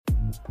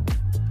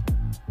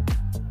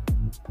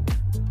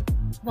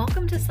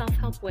Welcome to Self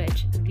Help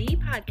Witch, the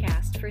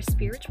podcast for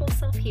spiritual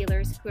self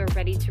healers who are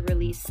ready to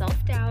release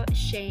self doubt,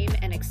 shame,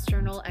 and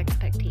external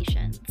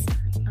expectations.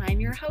 I'm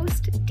your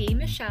host, Dee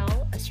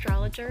Michelle,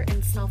 astrologer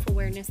and self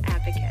awareness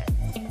advocate.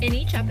 In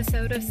each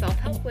episode of Self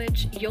Help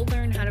Witch, you'll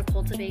learn how to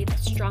cultivate a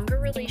stronger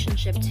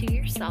relationship to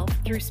yourself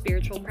through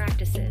spiritual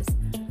practices.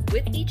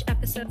 With each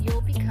episode, you'll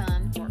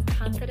become more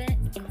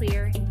confident,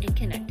 clear, and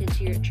connected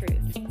to your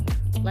truth.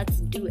 Let's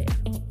do it.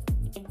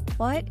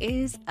 What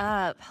is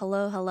up?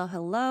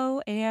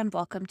 Hello, and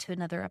welcome to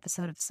another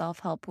episode of Self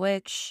Help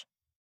Witch.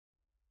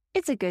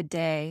 It's a good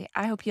day.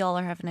 I hope y'all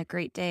are having a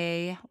great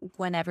day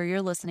whenever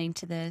you're listening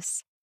to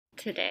this.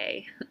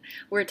 Today,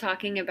 we're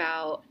talking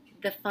about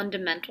the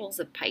fundamentals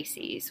of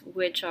Pisces,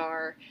 which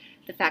are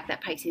the fact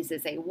that Pisces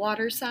is a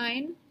water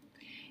sign,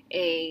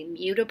 a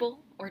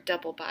mutable or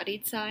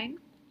double-bodied sign.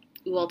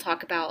 We'll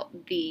talk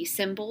about the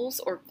symbols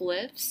or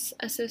glyphs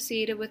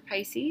associated with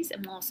Pisces,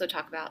 and we'll also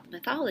talk about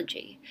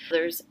mythology.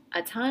 There's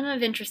a ton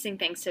of interesting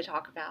things to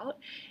talk about,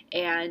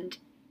 and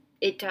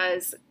it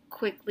does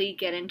quickly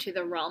get into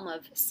the realm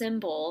of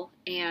symbol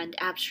and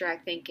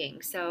abstract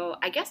thinking. So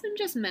I guess I'm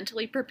just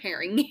mentally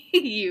preparing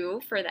you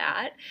for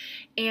that.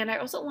 And I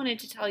also wanted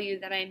to tell you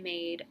that I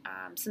made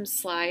some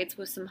slides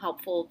with some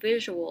helpful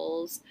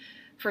visuals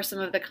for some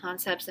of the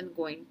concepts I'm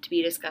going to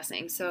be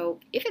discussing. So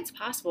if it's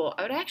possible,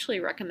 I would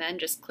actually recommend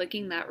just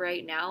clicking that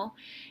right now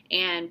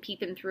and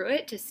peeping through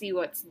it to see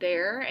what's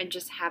there and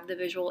just have the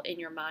visual in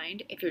your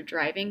mind. If you're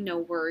driving, no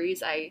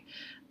worries. I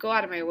go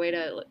out of my way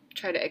to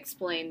try to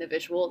explain the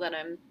visual that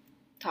I'm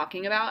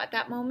talking about at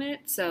that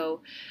moment.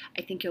 So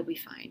I think you'll be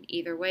fine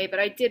either way,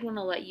 but I did want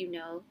to let you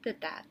know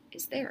that that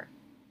is there.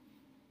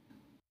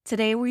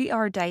 Today we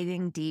are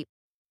diving deep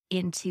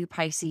into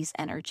Pisces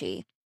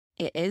energy.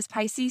 It is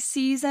Pisces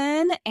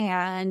season,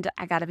 and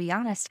I gotta be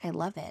honest, I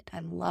love it. I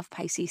love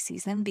Pisces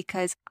season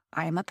because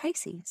I'm a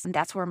Pisces, and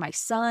that's where my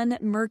Sun,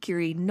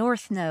 Mercury,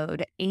 North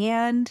Node,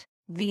 and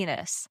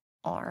Venus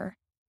are.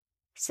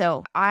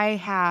 So I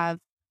have,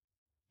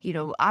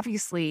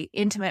 obviously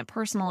intimate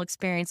personal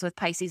experience with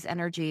Pisces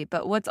energy,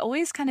 but what's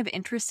always kind of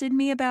interested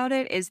me about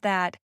it is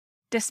that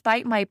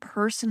despite my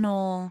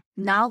personal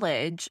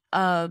knowledge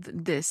of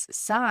this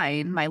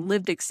sign, my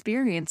lived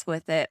experience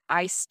with it,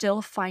 I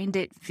still find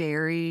it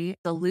very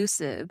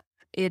elusive.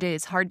 It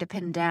is hard to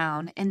pin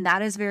down, and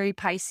that is very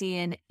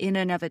Piscean in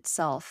and of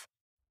itself.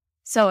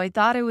 So I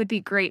thought it would be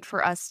great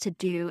for us to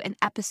do an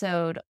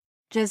episode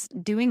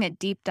just doing a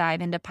deep dive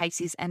into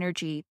Pisces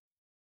energy,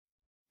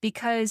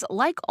 because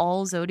like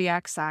all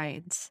zodiac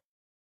signs,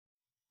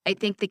 I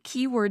think the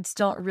keywords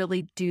don't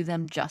really do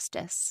them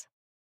justice.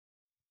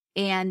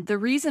 And the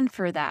reason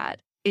for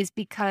that is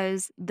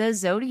because the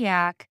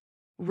zodiac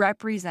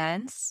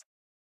represents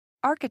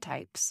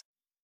archetypes.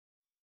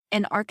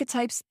 And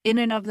archetypes in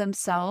and of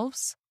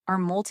themselves are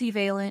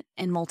multivalent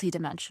and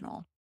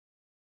multidimensional.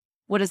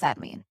 What does that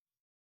mean?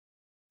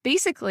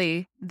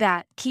 Basically,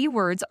 that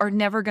keywords are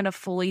never going to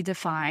fully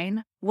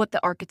define what the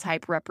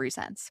archetype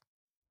represents.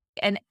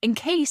 And in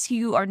case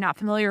you are not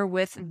familiar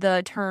with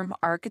the term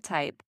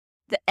archetype,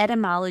 the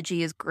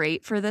etymology is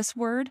great for this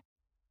word.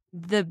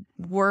 The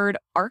word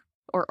arc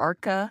or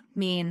arca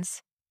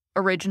means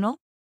original,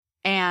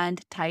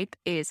 and type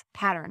is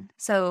pattern.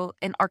 So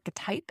an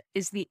archetype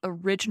is the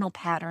original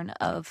pattern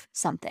of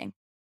something.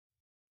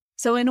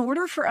 So in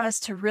order for us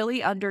to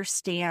really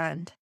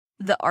understand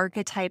the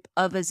archetype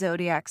of a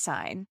zodiac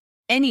sign,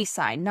 any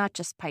sign, not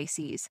just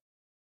Pisces,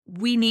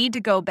 we need to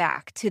go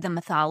back to the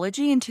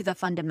mythology and to the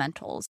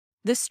fundamentals,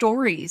 the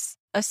stories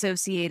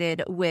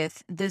associated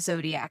with the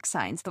zodiac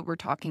signs that we're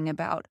talking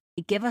about.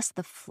 They give us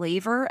the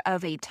flavor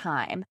of a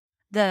time,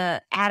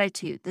 the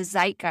attitude, the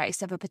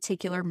zeitgeist of a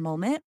particular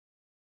moment.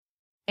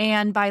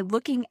 And by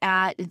looking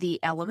at the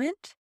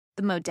element,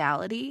 the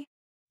modality,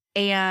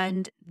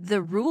 and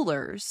the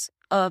rulers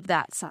of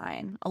that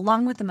sign,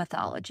 along with the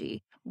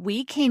mythology,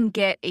 we can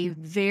get a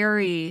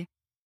very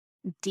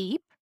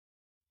deep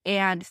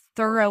and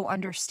thorough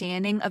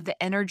understanding of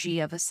the energy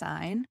of a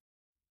sign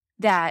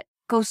that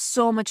goes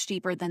so much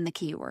deeper than the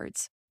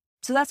keywords.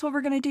 So that's what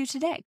we're going to do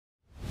today.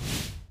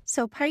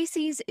 So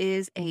Pisces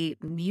is a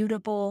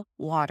mutable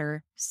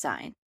water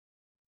sign.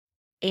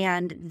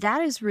 And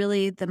that is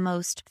really the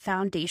most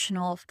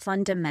foundational,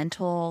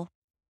 fundamental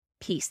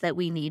piece that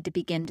we need to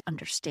begin to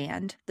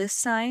understand this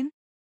sign.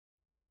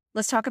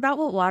 Let's talk about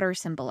what water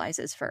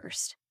symbolizes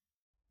first.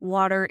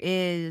 Water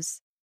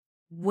is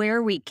where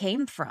we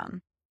came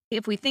from.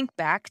 If we think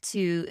back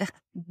to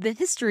the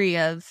history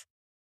of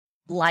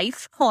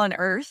life on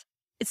Earth,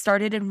 it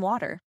started in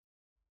water.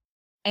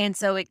 And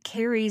so it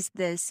carries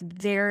this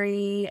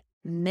very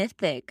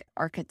mythic,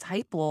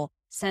 archetypal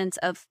sense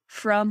of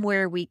from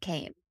where we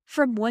came,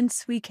 from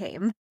whence we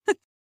came.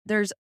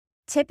 There's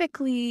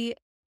typically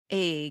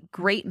a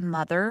great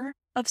mother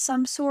of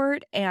some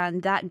sort,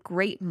 and that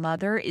great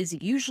mother is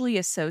usually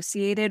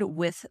associated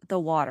with the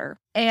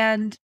water.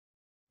 And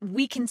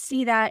we can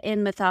see that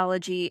in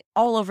mythology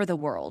all over the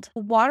world.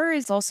 Water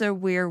is also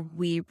where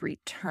we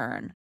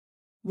return.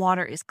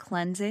 Water is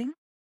cleansing.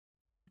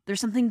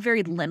 There's something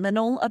very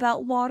liminal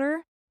about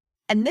water.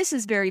 And this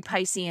is very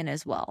Piscean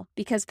as well,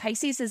 because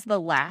Pisces is the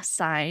last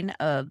sign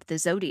of the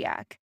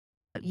zodiac.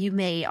 You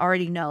may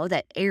already know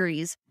that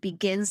Aries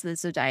begins the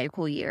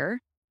zodiacal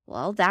year.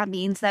 Well, that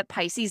means that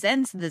Pisces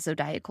ends the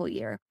zodiacal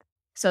year.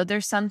 So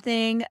there's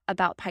something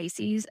about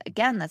Pisces,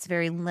 again, that's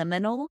very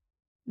liminal,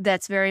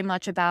 that's very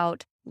much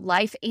about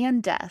life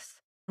and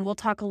death. We'll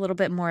talk a little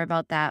bit more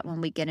about that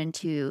when we get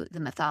into the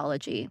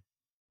mythology.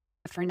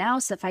 For now,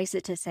 suffice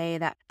it to say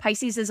that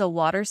Pisces is a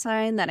water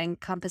sign that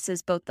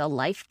encompasses both the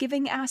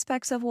life-giving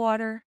aspects of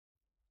water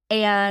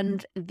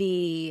and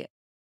the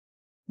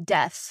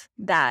death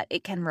that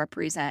it can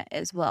represent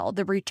as well,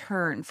 the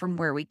return from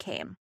where we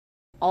came.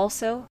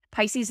 Also,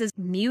 Pisces is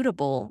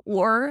mutable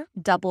or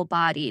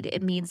double-bodied.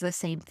 It means the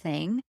same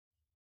thing.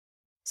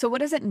 So what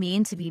does it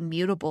mean to be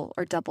mutable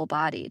or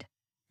double-bodied?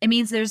 It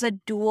means there's a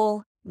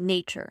dual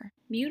nature.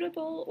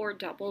 Mutable or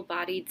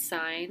double-bodied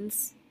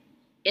signs,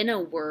 in a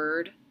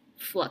word,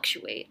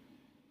 fluctuate.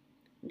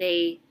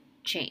 They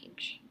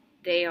change.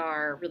 They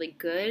are really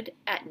good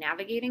at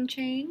navigating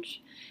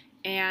change,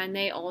 and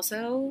they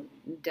also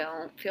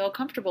don't feel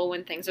comfortable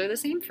when things are the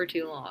same for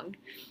too long.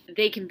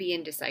 They can be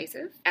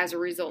indecisive as a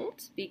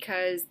result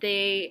because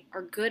they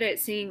are good at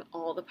seeing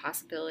all the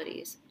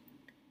possibilities.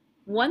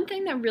 One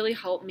thing that really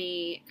helped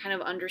me kind of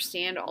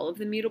understand all of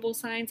the mutable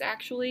signs,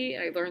 actually,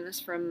 I learned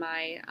this from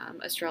my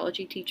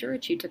astrology teacher,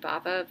 Achyuta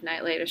Bhava of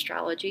Nightlight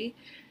Astrology.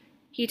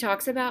 He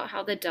talks about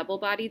how the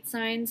double-bodied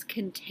signs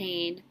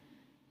contain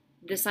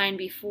the sign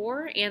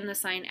before and the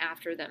sign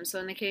after them. So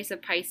in the case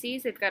of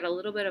Pisces, they've got a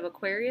little bit of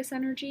Aquarius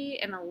energy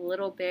and a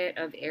little bit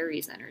of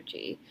Aries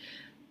energy,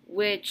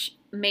 which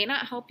may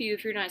not help you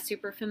if you're not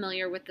super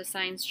familiar with the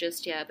signs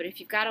just yet. But if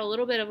you've got a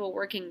little bit of a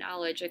working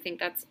knowledge, I think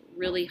that's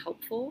really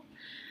helpful.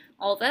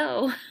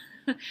 Although,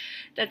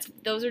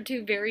 those are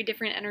two very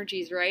different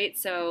energies, right?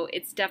 So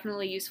it's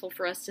definitely useful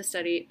for us to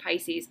study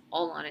Pisces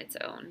all on its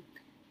own.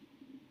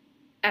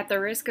 At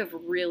the risk of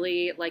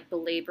really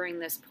belaboring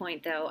this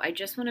point, though, I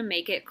just want to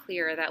make it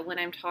clear that when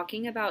I'm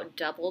talking about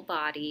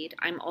double-bodied,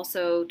 I'm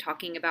also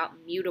talking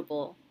about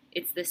mutable.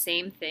 It's the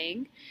same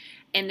thing.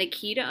 And the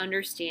key to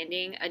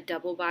understanding a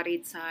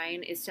double-bodied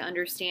sign is to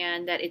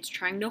understand that it's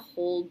trying to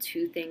hold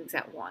two things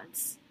at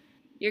once.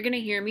 You're going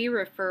to hear me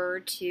refer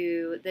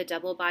to the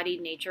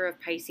double-bodied nature of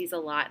Pisces a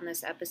lot in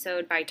this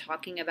episode by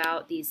talking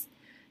about these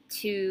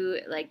two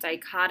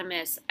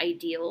dichotomous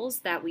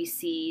ideals that we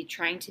see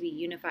trying to be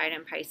unified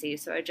in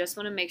Pisces. So I just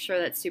want to make sure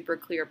that's super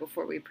clear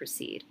before we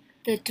proceed.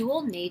 The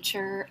dual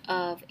nature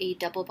of a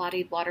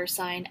double-bodied water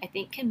sign, I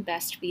think, can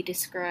best be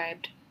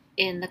described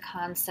in the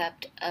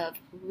concept of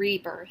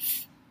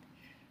rebirth.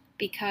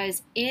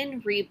 Because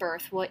in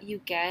rebirth, what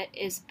you get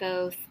is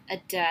both a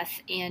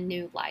death and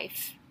new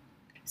life.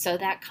 So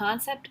that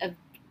concept of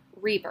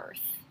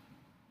rebirth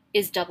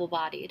is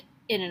double-bodied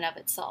in and of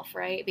itself,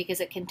 right? Because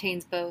it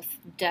contains both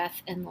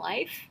death and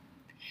life.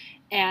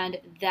 And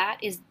that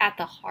is at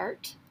the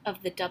heart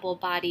of the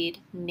double-bodied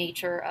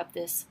nature of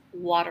this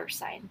water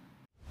sign.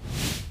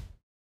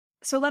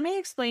 So let me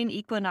explain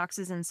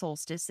equinoxes and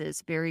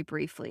solstices very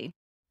briefly.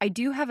 I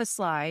do have a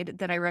slide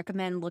that I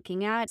recommend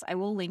looking at. I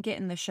will link it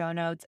in the show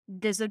notes.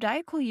 The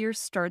zodiacal year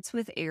starts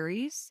with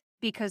Aries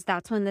because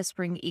that's when the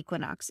spring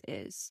equinox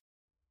is.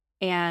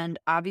 And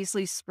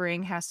obviously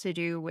spring has to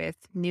do with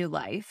new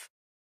life.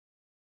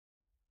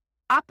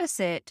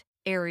 Opposite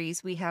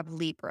Aries, we have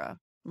Libra.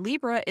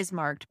 Libra is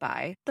marked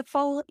by the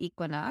fall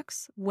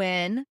equinox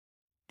when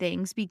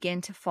things begin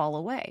to fall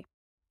away.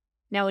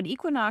 Now, an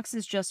equinox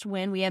is just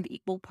when we have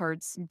equal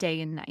parts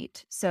day and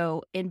night.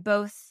 So in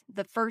both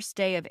the first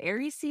day of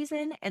Aries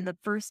season and the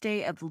first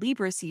day of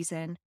Libra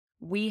season,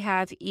 we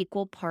have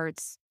equal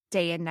parts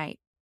day and night.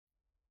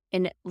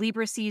 In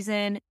Libra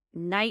season,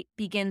 night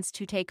begins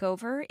to take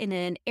over, and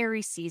in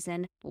Aries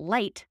season,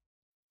 light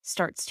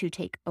starts to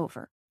take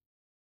over.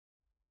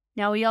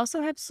 Now, we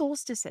also have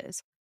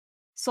solstices.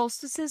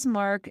 Solstices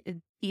mark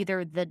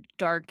either the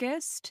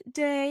darkest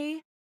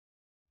day,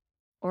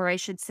 or I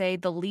should say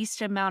the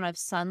least amount of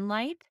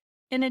sunlight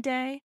in a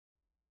day,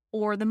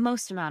 or the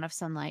most amount of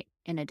sunlight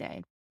in a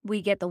day.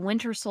 We get the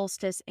winter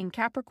solstice in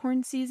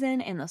Capricorn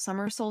season and the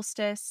summer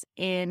solstice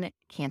in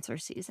Cancer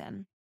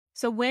season.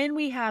 So when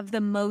we have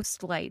the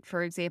most light,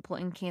 for example,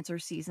 in Cancer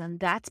season,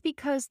 that's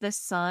because the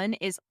sun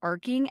is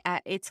arcing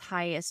at its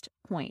highest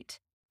point.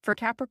 For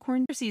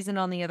Capricorn season,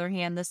 on the other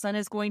hand, the sun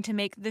is going to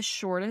make the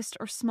shortest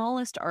or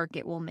smallest arc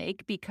it will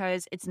make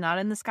because it's not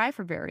in the sky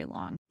for very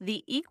long.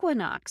 The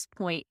equinox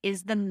point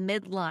is the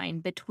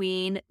midline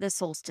between the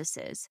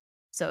solstices.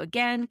 So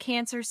again,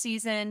 Cancer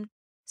season,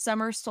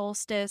 summer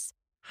solstice,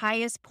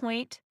 highest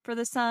point for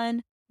the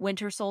sun,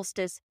 winter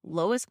solstice,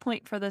 lowest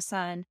point for the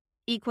sun.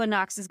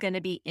 Equinox is going to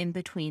be in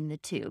between the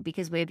two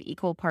because we have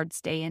equal parts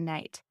day and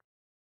night.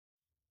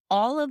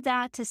 All of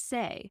that to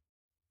say,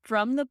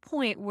 from the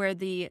point where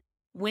the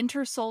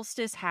winter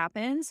solstice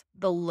happens,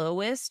 the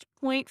lowest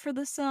point for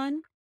the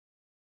sun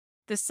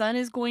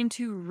is going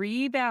to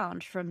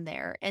rebound from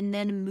there and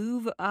then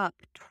move up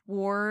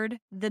toward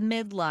the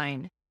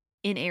midline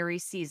in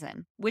Aries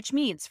season, which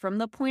means from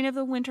the point of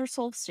the winter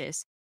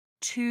solstice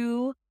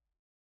to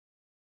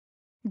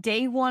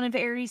Day one of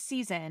Aries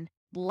season,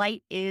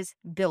 light is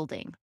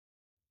building.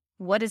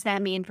 What does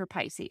that mean for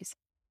Pisces?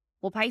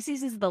 Well,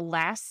 Pisces is the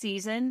last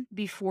season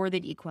before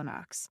the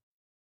equinox.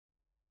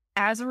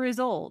 As a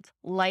result,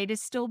 light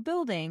is still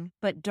building,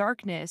 but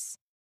darkness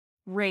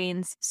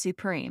reigns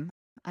supreme.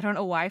 I don't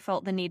know why I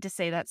felt the need to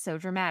say that so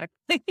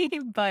dramatically,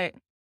 but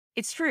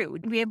it's true.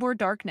 We have more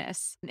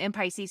darkness in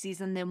Pisces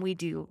season than we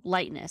do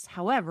lightness.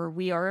 However,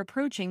 we are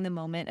approaching the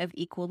moment of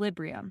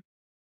equilibrium.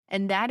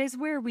 And that is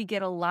where we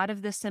get a lot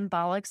of the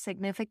symbolic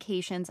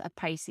significations of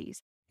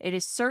Pisces. It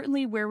is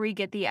certainly where we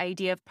get the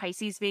idea of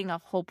Pisces being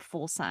a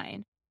hopeful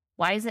sign.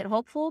 Why is it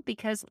hopeful?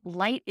 Because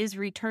light is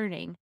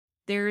returning.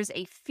 There's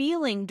a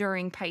feeling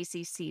during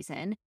Pisces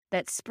season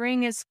that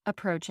spring is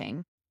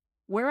approaching.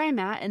 Where I'm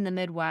at in the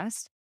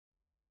Midwest,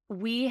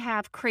 we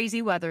have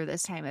crazy weather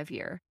this time of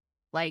year.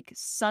 Like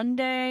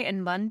Sunday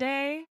and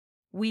Monday,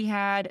 we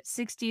had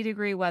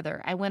 60-degree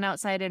weather. I went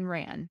outside and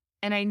ran.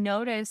 And I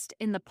noticed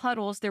in the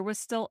puddles, there was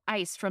still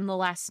ice from the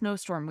last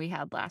snowstorm we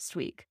had last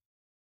week.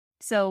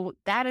 So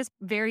that is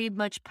very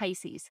much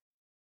Pisces.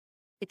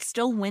 It's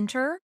still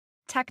winter,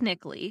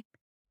 technically,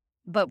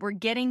 but we're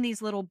getting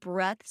these little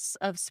breaths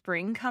of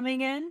spring coming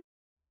in.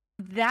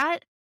 That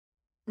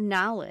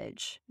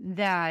knowledge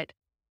that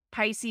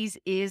Pisces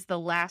is the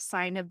last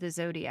sign of the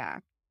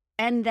zodiac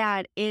and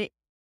that it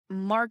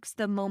marks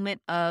the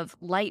moment of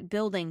light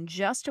building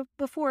just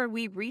before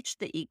we reach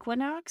the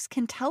equinox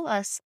can tell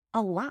us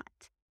a lot.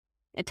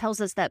 It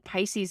tells us that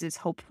Pisces is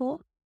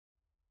hopeful.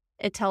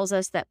 It tells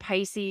us that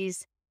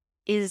Pisces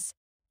is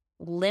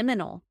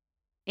liminal.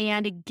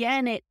 And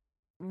again, it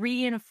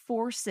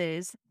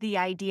reinforces the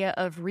idea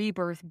of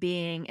rebirth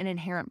being an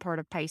inherent part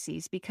of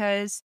Pisces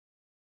because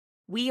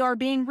we are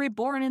being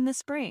reborn in the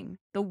spring.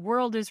 The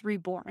world is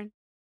reborn.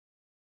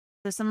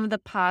 So some of the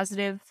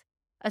positive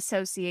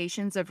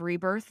associations of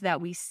rebirth that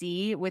we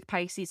see with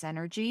Pisces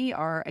energy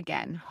are,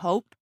 again,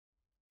 hope,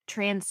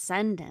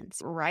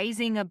 transcendence,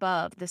 rising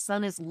above. The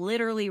sun is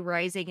literally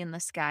rising in the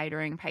sky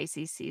during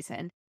Pisces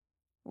season.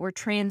 We're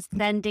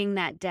transcending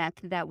that death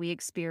that we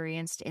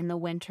experienced in the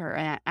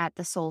winter at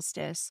the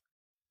solstice.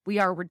 We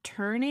are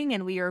returning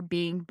and we are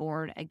being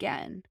born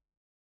again.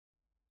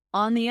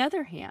 On the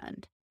other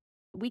hand,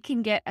 we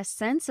can get a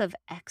sense of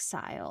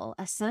exile,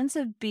 a sense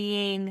of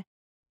being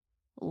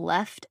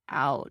left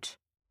out.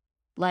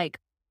 Like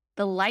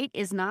the light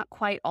is not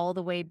quite all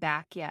the way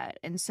back yet.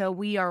 And so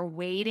we are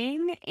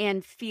waiting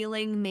and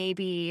feeling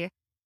maybe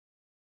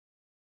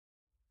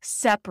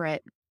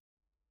separate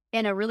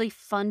in a really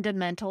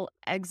fundamental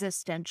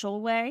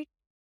existential way.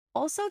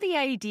 Also, the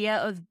idea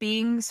of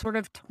being sort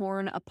of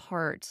torn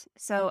apart.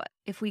 So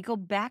if we go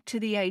back to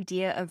the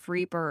idea of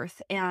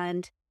rebirth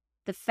and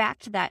the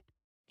fact that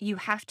you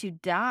have to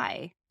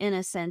die, in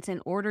a sense,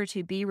 in order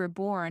to be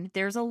reborn,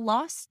 there's a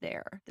loss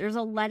there. There's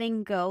a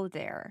letting go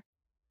there.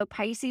 So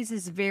Pisces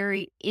is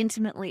very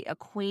intimately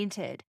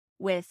acquainted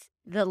with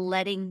the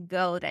letting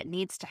go that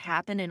needs to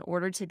happen in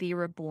order to be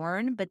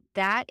reborn, but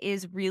that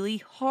is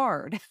really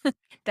hard.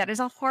 That is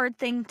a hard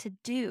thing to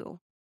do.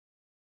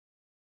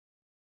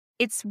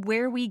 It's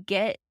where we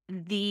get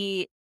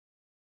the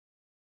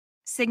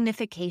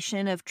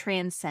signification of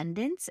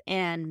transcendence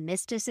and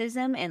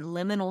mysticism and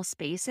liminal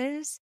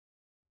spaces.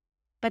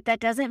 But that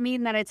doesn't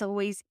mean that it's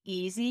always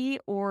easy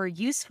or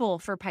useful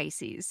for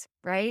Pisces,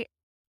 right?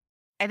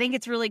 I think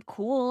it's really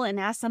cool. And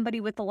as somebody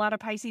with a lot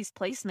of Pisces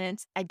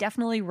placements, I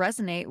definitely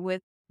resonate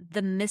with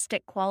the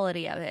mystic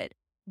quality of it.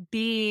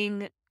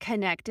 Being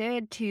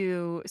connected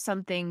to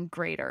something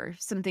greater,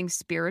 something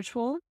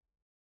spiritual.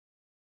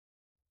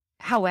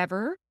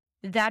 However,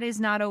 that is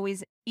not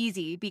always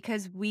easy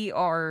because we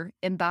are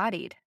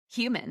embodied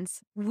humans.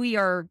 We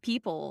are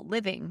people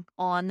living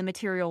on the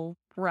material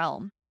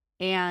realm.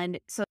 And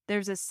so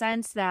there's a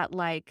sense that,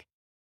 like,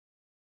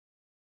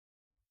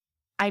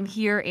 I'm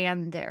here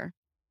and there.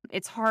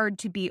 It's hard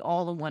to be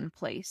all in one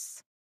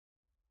place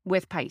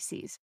with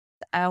Pisces.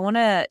 I want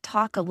to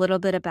talk a little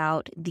bit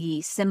about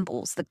the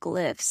symbols, the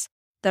glyphs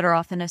that are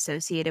often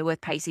associated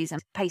with Pisces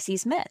and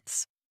Pisces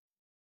myths.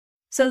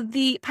 So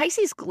the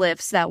Pisces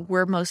glyphs that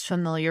we're most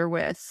familiar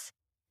with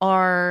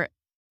are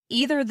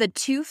either the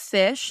two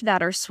fish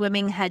that are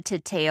swimming head to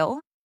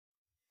tail.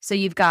 So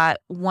you've got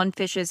one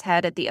fish's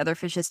head at the other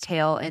fish's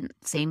tail, and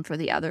same for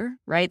the other,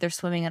 right? They're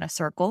swimming in a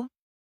circle.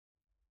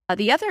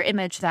 The other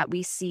image that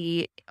we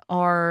see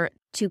are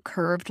two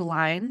curved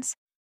lines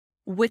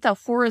with a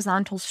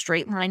horizontal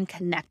straight line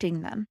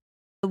connecting them.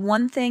 The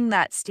one thing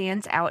that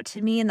stands out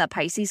to me in the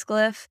Pisces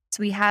glyph is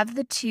we have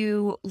the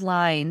two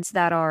lines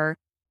that are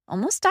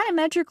almost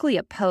diametrically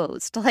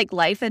opposed. Like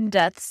life and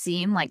death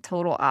seem like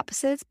total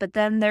opposites, but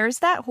then there's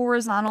that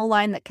horizontal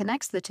line that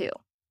connects the two.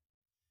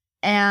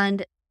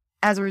 And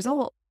as a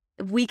result,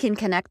 we can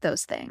connect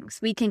those things.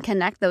 We can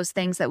connect those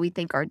things that we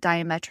think are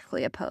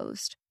diametrically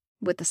opposed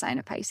with the sign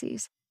of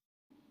Pisces.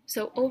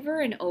 So over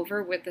and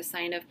over with the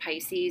sign of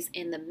Pisces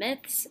in the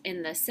myths,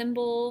 in the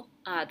symbol,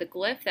 the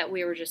glyph that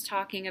we were just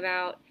talking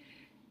about,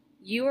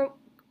 you're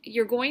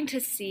going to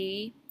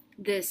see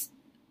this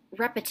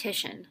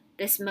repetition,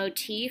 this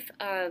motif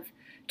of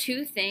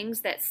two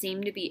things that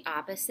seem to be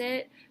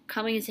opposite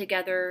coming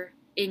together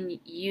in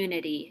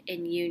unity,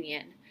 in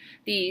union.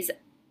 These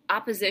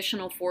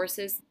oppositional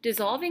forces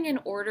dissolving in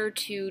order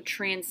to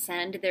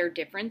transcend their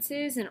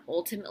differences and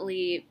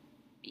ultimately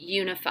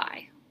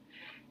unify.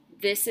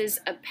 This is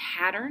a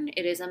pattern,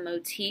 it is a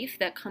motif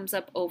that comes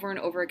up over and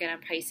over again in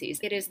Pisces.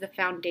 It is the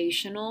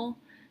foundational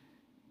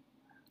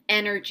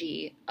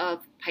energy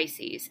of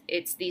Pisces.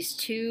 It's these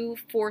two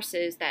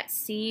forces that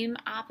seem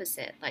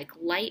opposite, like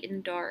light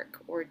and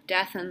dark or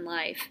death and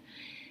life.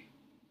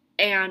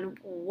 And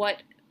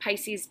what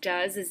Pisces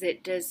does is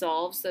it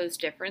dissolves those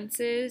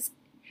differences,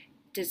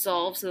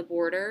 dissolves the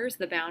borders,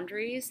 the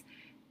boundaries,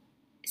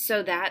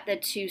 so that the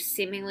two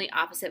seemingly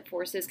opposite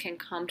forces can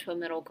come to a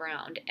middle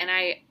ground. And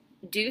I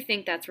do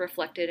think that's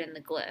reflected in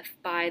the glyph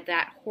by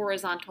that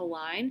horizontal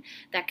line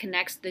that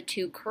connects the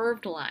two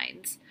curved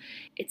lines.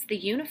 It's the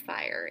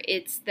unifier.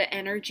 It's the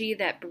energy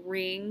that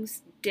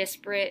brings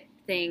disparate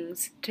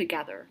things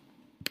together.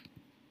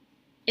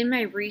 In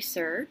my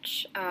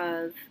research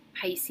of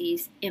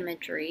Pisces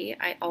imagery,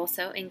 I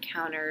also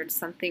encountered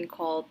something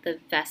called the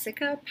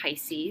Vesica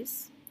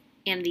Pisces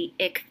and the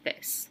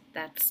Ichthys.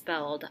 That's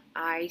spelled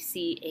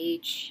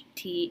Ichthys.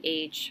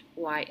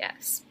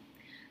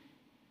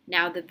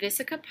 Now, the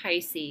Vesica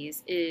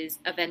Pisces is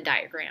a Venn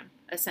diagram,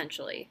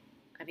 essentially.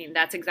 I mean,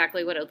 that's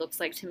exactly what it looks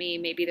like to me.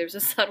 Maybe there's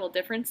a subtle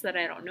difference that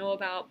I don't know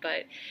about,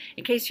 but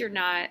in case you're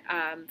not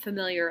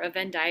familiar, a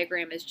Venn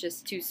diagram is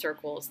just two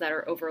circles that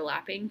are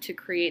overlapping to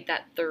create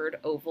that third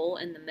oval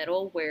in the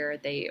middle where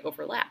they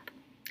overlap.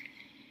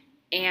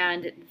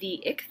 And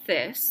the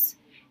Ichthys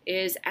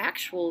is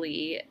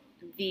actually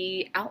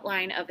the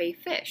outline of a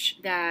fish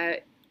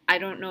that I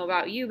don't know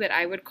about you, but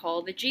I would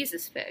call the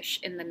Jesus fish.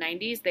 In the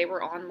 90s, they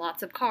were on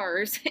lots of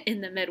cars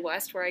in the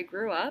Midwest where I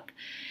grew up.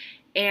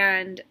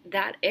 And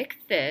that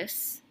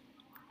Ichthys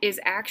is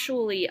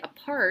actually a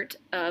part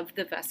of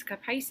the Vesica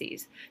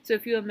Pisces. So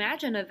if you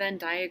imagine a Venn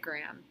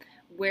diagram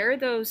where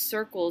those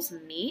circles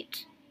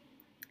meet,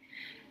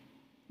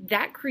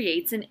 that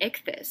creates an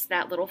ichthys,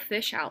 that little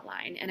fish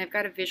outline. And I've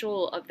got a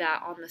visual of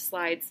that on the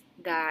slides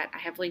that I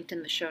have linked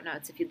in the show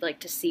notes if you'd like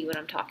to see what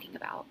I'm talking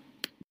about.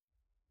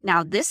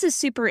 Now, this is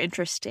super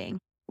interesting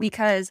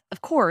because,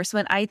 of course,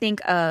 when I think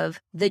of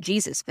the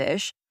Jesus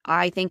fish,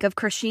 I think of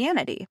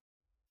Christianity.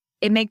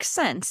 It makes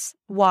sense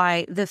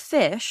why the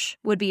fish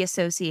would be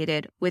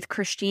associated with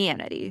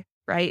Christianity,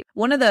 right?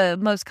 One of the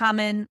most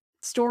common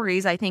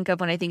stories I think of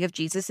when I think of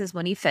Jesus is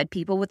when he fed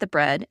people with the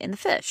bread and the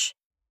fish.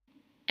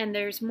 And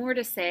there's more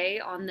to say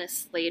on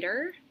this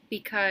later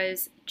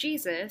because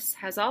Jesus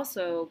has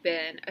also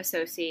been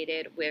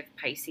associated with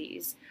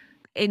Pisces.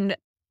 In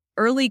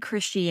early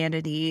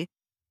Christianity,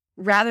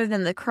 rather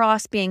than the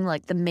cross being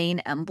like the main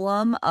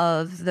emblem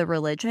of the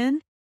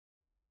religion,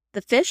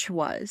 the fish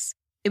was.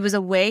 It was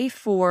a way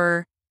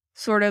for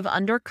sort of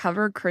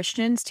undercover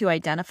Christians to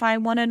identify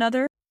one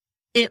another.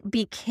 It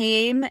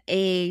became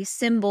a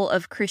symbol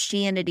of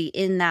Christianity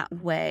in that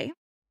way.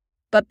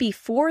 But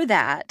before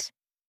that,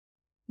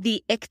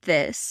 the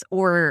ichthys,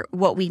 or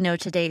what we know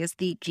today as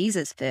the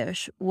Jesus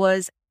fish,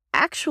 was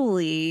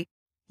actually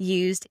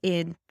used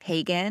in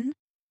pagan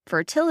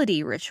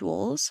fertility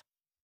rituals.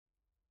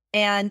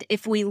 And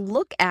if we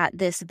look at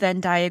this Venn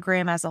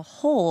diagram as a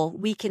whole,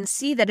 we can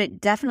see that it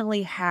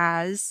definitely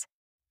has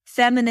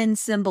feminine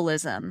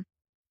symbolism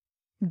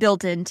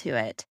built into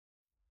it.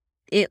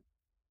 It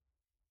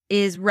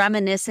is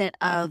reminiscent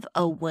of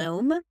a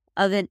womb,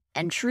 of an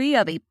entry,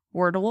 of a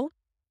portal.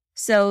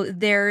 So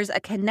there's a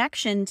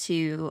connection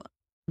to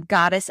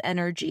goddess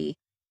energy,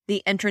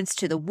 the entrance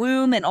to the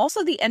womb, and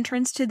also the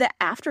entrance to the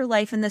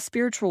afterlife in the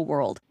spiritual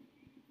world.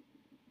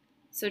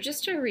 So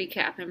just to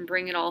recap and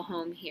bring it all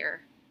home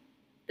here,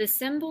 the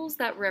symbols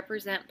that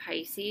represent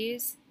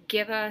Pisces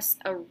give us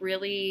a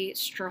really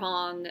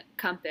strong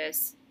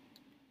compass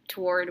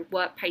toward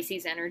what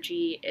Pisces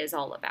energy is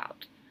all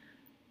about.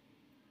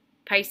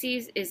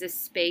 Pisces is a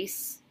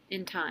space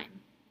in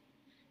time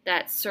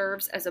that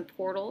serves as a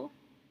portal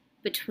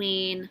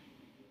between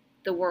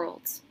the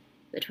worlds,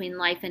 between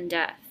life and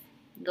death,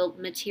 the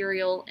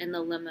material and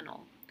the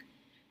liminal.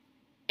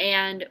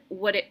 And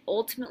what it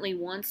ultimately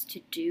wants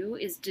to do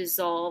is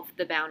dissolve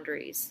the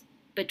boundaries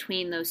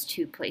between those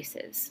two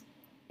places.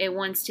 It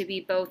wants to be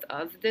both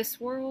of this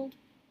world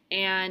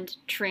and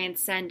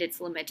transcend its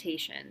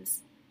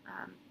limitations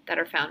that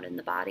are found in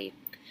the body.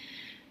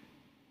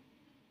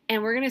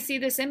 And we're going to see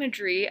this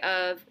imagery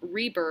of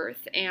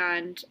rebirth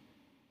and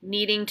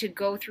needing to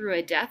go through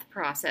a death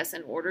process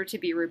in order to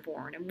be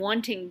reborn, and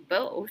wanting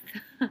both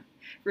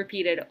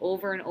repeated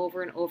over and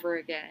over and over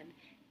again,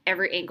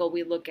 every angle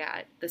we look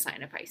at the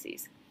sign of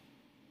Pisces.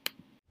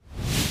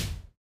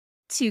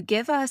 To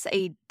give us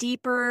a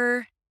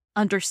deeper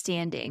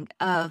understanding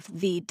of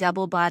the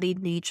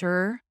double-bodied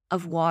nature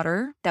of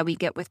water that we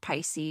get with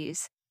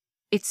Pisces,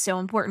 it's so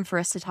important for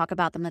us to talk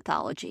about the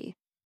mythology.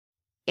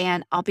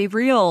 And I'll be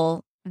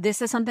real,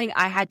 this is something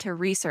I had to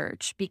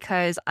research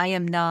because I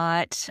am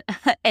not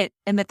a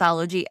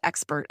mythology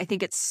expert. I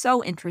think it's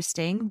so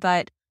interesting,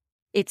 but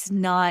it's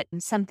not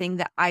something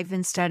that I've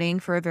been studying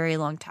for a very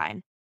long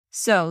time.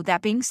 So,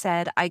 that being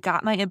said, I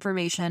got my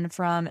information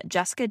from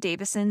Jessica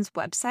Davison's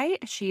website.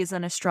 She is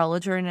an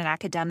astrologer and an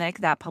academic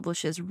that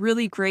publishes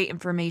really great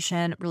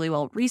information, really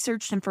well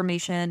researched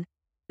information.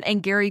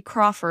 And Gary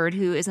Crawford,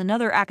 who is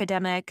another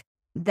academic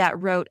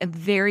that wrote a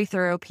very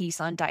thorough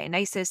piece on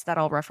Dionysus that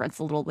I'll reference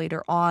a little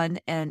later on.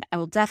 And I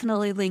will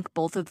definitely link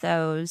both of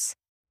those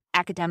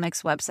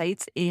academics'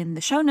 websites in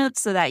the show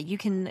notes so that you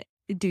can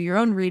do your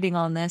own reading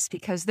on this,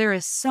 because there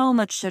is so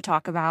much to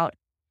talk about.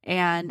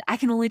 And I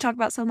can only talk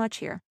about so much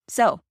here.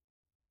 So,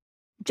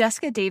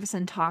 Jessica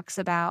Davison talks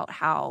about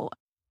how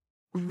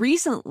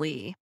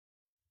recently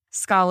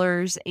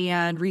scholars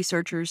and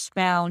researchers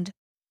found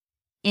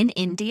in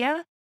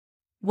India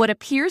what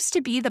appears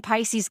to be the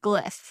Pisces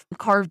glyph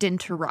carved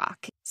into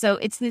rock. So,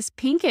 it's this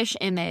pinkish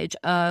image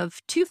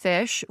of two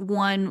fish,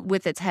 one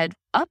with its head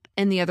up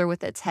and the other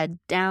with its head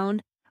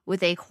down,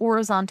 with a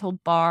horizontal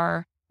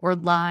bar or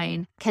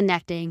line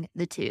connecting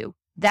the two.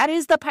 That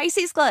is the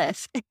Pisces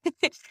glyph.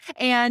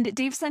 And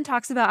Davison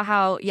talks about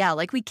how,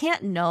 like we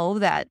can't know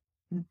that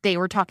they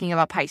were talking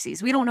about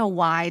Pisces. We don't know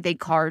why they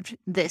carved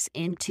this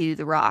into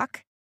the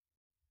rock.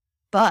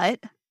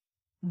 But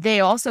they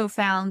also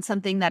found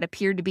something that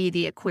appeared to be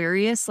the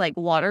Aquarius, like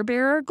water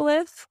bearer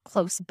glyph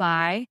close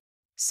by.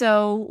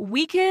 So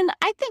we can,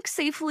 I think,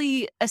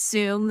 safely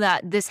assume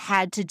that this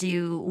had to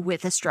do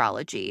with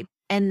astrology,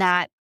 and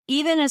that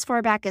even as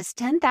far back as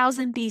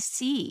 10,000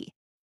 BC,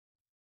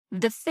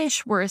 the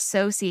fish were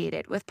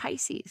associated with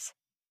Pisces.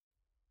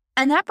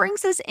 And that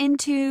brings us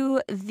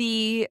into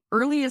the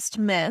earliest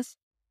myth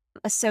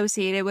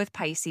associated with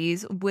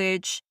Pisces,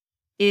 which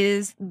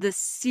is the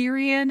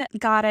Syrian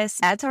goddess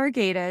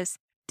Atargatis.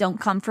 Don't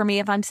come for me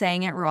if I'm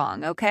saying it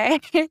wrong, okay?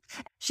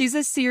 She's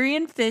a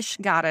Syrian fish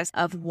goddess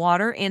of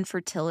water and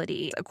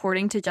fertility,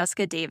 according to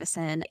Jessica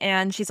Davison,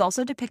 and she's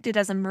also depicted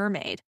as a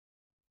mermaid.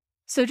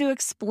 So to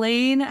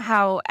explain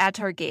how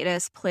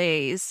Atargatis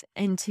plays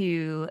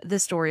into the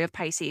story of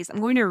Pisces, I'm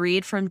going to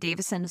read from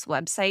Davison's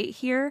website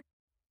here.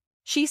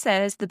 She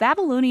says, the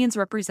Babylonians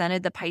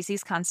represented the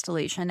Pisces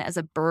constellation as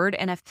a bird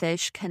and a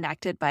fish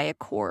connected by a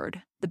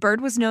cord. The bird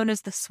was known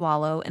as the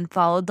swallow and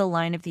followed the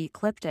line of the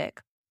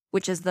ecliptic,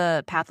 which is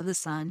the path of the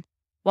sun,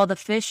 while the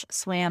fish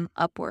swam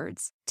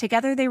upwards.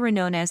 Together they were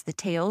known as the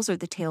tails or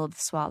the tail of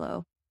the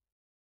swallow.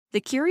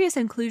 The curious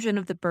inclusion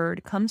of the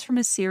bird comes from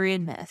a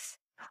Syrian myth,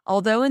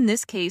 although in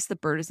this case the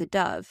bird is a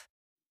dove.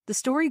 The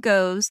story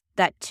goes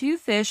that two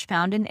fish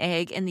found an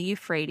egg in the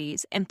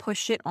Euphrates and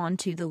pushed it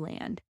onto the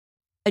land.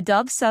 A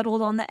dove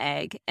settled on the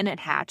egg, and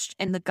it hatched,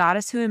 and the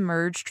goddess who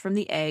emerged from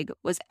the egg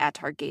was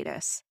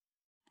Atargatis.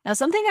 Now,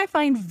 something I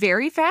find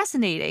very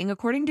fascinating,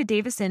 according to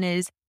Davison,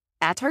 is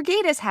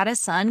Atargatis had a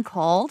son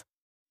called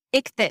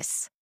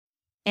Ichthys,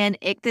 and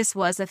Ichthys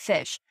was a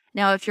fish.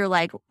 Now, if you're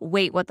like,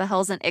 wait, what the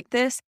hell's an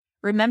Ichthys?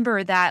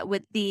 Remember that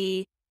with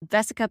the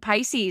Vesica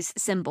Pisces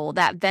symbol,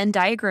 that Venn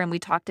diagram we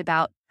talked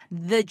about,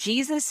 the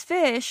Jesus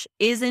fish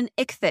is an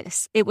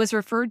Ichthys. It was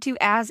referred to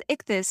as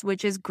Ichthys,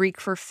 which is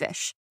Greek for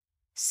fish.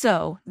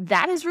 So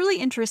that is really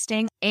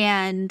interesting.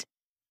 And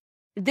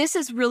this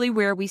is really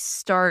where we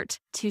start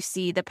to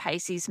see the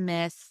Pisces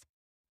myth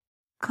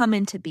come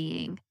into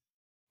being.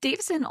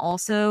 Davison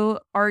also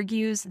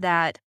argues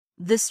that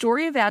the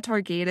story of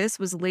Atargatis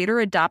was later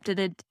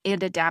adopted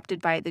and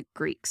adapted by the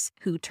Greeks,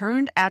 who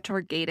turned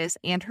Atargatis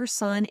and her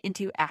son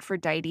into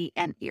Aphrodite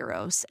and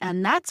Eros.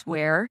 And that's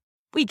where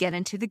we get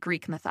into the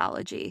Greek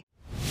mythology.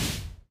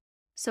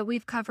 So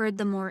we've covered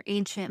the more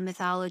ancient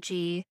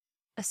mythology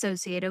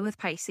associated with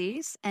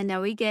Pisces, and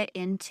now we get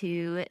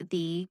into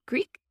the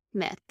Greek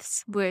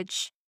myths,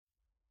 which,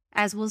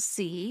 as we'll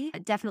see,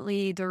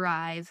 definitely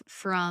derive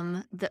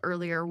from the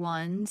earlier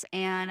ones.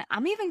 And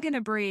I'm even going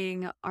to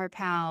bring our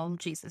pal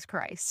Jesus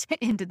Christ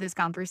into this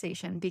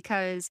conversation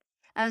because,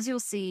 as you'll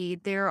see,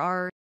 there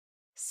are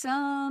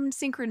some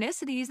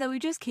synchronicities that we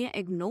just can't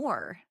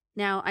ignore.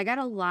 Now, I got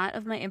a lot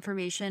of my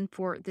information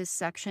for this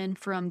section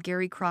from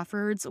Gary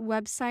Crawford's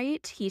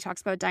website. He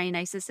talks about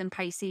Dionysus and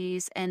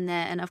Pisces, and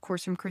then, of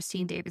course, from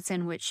Christine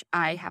Davidson, which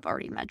I have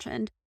already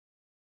mentioned.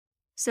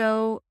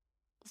 So,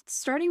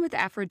 starting with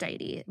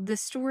Aphrodite, the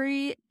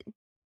story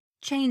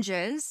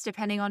changes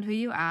depending on who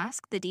you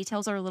ask. The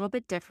details are a little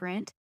bit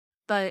different.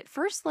 But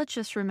first, let's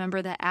just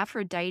remember that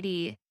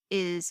Aphrodite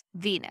is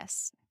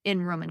Venus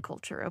in Roman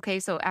culture. Okay,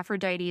 so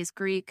Aphrodite is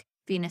Greek,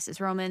 Venus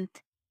is Roman.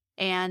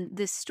 And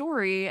this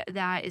story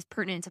that is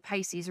pertinent to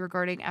Pisces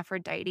regarding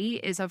Aphrodite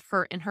is of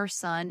her and her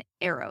son,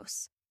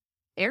 Eros.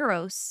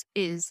 Eros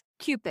is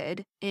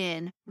Cupid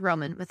in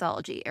Roman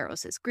mythology.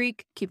 Eros is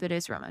Greek, Cupid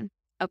is Roman.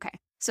 Okay,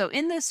 so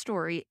in this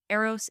story,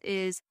 Eros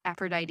is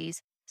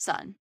Aphrodite's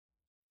son.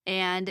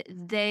 And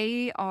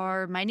they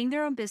are minding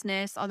their own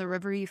business on the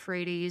river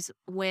Euphrates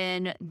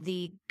when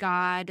the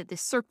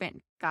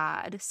serpent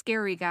god,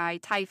 scary guy,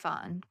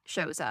 Typhon,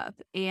 shows up.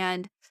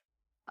 And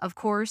of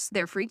course,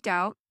 they're freaked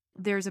out.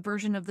 There's a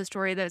version of the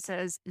story that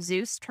says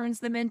Zeus turns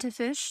them into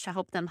fish to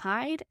help them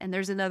hide. And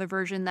there's another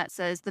version that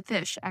says the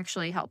fish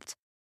actually helped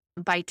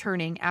by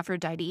turning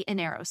Aphrodite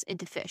and Eros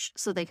into fish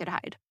so they could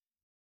hide.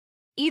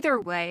 Either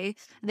way,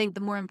 I think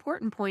the more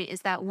important point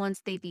is that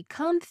once they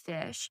become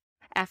fish,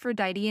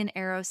 Aphrodite and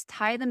Eros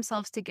tie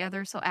themselves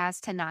together so as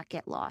to not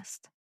get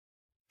lost.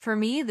 For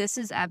me, this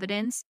is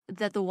evidence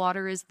that the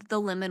water is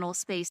the liminal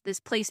space, this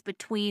place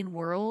between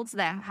worlds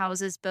that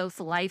houses both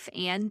life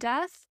and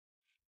death,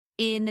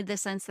 in the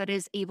sense that it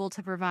is able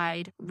to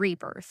provide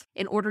rebirth.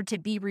 In order to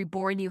be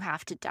reborn, you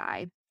have to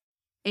die.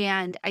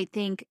 And I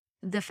think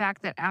the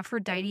fact that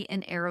Aphrodite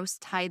and Eros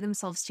tie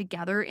themselves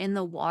together in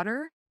the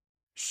water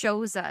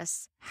shows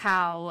us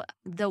how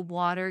the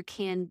water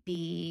can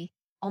be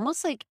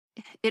almost like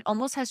it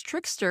almost has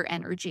trickster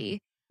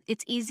energy.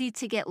 It's easy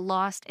to get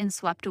lost and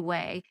swept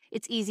away.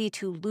 It's easy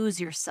to lose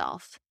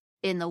yourself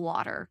in the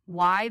water.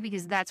 Why?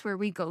 Because that's where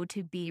we go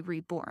to be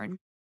reborn.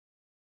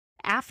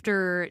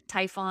 After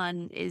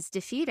Typhon is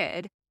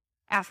defeated,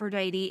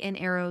 Aphrodite and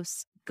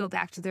Eros go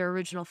back to their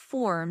original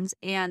forms,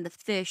 and the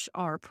fish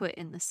are put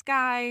in the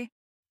sky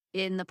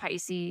in the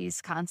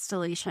Pisces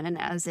constellation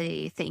as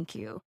a thank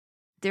you.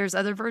 There's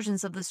other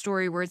versions of the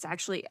story where it's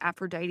actually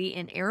Aphrodite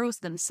and Eros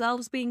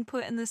themselves being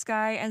put in the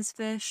sky as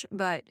fish,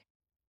 but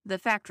the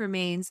fact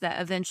remains that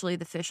eventually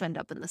the fish end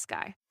up in the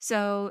sky.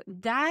 So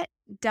that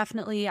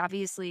definitely,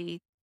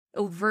 obviously,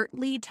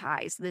 overtly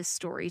ties this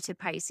story to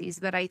Pisces,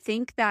 but I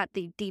think that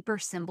the deeper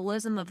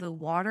symbolism of the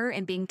water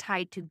and being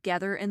tied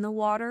together in the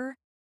water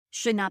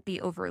should not be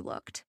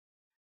overlooked.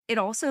 It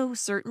also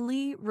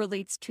certainly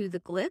relates to the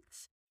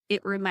glyphs.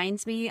 It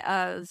reminds me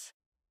of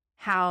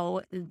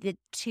how the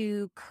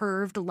two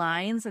curved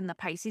lines in the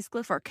Pisces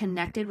glyph are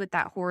connected with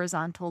that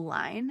horizontal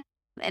line,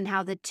 and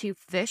how the two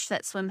fish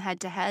that swim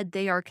head to head,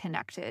 they are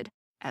connected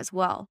as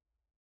well.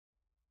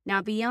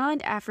 Now,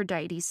 beyond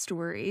Aphrodite's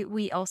story,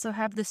 we also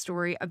have the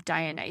story of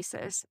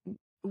Dionysus,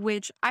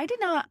 which I did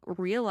not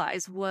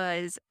realize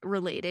was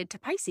related to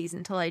Pisces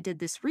until I did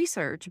this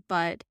research,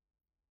 but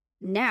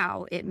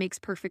now it makes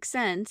perfect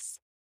sense.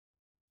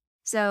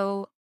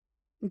 So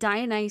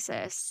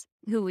Dionysus,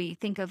 who we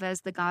think of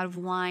as the god of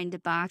wine,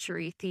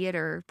 debauchery,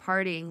 theater,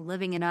 partying,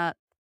 living it up,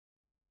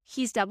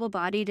 he's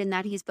double-bodied in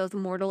that he's both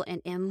mortal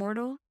and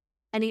immortal.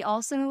 And he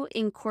also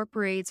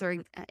incorporates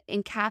or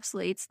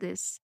encapsulates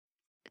this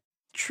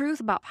truth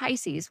about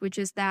Pisces, which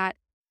is that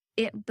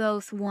it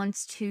both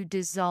wants to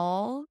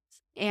dissolve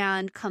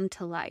and come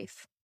to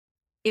life.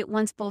 It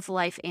wants both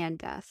life and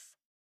death.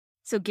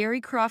 So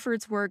Gary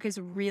Crawford's work is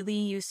really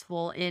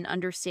useful in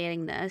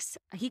understanding this.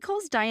 He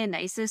calls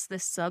Dionysus the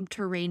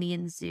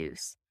subterranean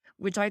Zeus,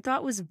 which I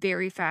thought was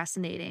very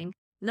fascinating.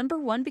 Number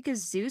one,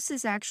 because Zeus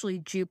is actually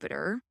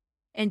Jupiter,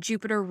 and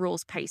Jupiter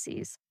rules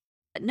Pisces.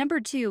 Number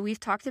two, we've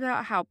talked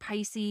about how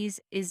Pisces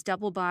is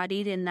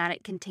double-bodied in that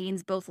it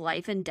contains both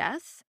life and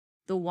death,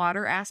 the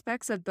water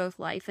aspects of both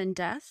life and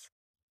death.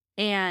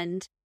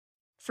 And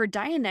for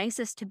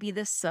Dionysus to be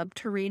the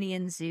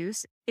subterranean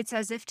Zeus, it's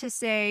as if to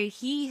say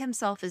he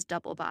himself is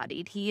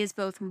double-bodied. He is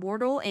both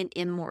mortal and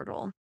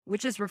immortal,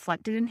 which is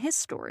reflected in his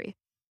story.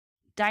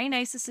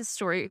 Dionysus's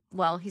story,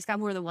 well, he's got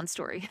more than one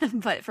story,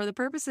 but for the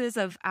purposes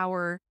of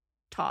our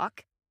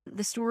talk,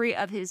 the story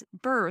of his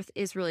birth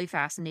is really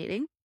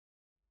fascinating.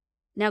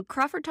 Now,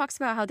 Crawford talks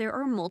about how there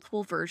are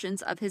multiple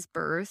versions of his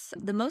birth.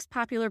 The most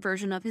popular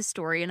version of his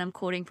story, and I'm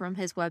quoting from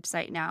his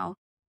website now,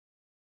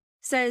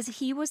 says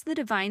he was the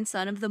divine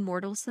son of the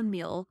mortal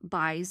Semele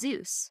by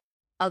Zeus.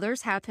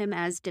 Others have him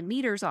as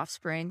Demeter's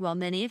offspring, while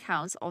many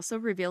accounts also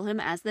reveal him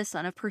as the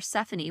son of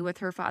Persephone with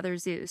her father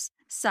Zeus.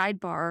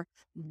 Sidebar,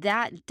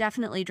 that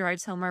definitely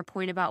drives home our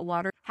point about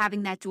water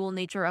having that dual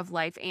nature of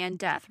life and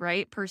death,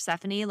 right?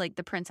 Persephone, like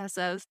the princess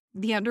of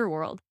the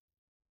underworld.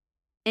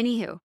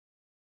 Anywho,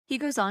 he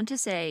goes on to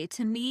say,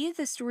 to me,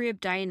 the story of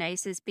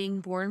Dionysus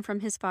being born from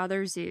his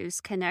father Zeus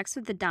connects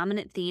with the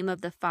dominant theme of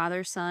the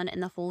Father, Son,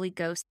 and the Holy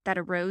Ghost that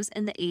arose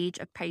in the age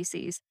of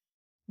Pisces.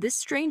 This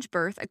strange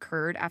birth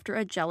occurred after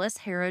a jealous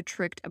Hera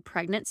tricked a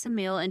pregnant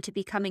Semele into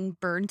becoming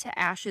burned to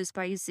ashes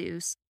by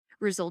Zeus,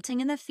 resulting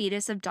in the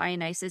fetus of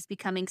Dionysus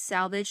becoming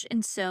salvaged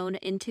and sewn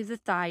into the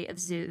thigh of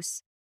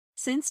Zeus.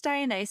 Since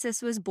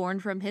Dionysus was born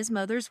from his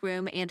mother's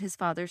womb and his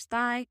father's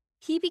thigh,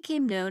 he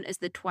became known as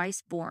the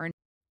twice-born.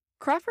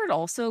 Crawford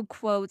also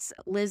quotes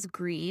Liz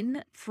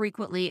Green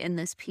frequently in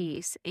this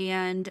piece,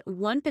 and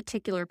one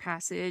particular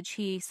passage,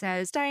 he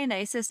says,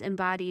 Dionysus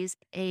embodies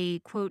a,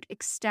 quote,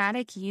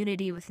 ecstatic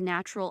unity with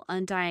natural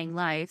undying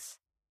life,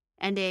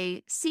 and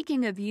a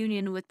seeking of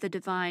union with the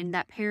divine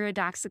that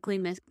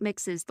paradoxically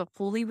mixes the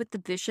holy with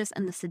the vicious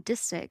and the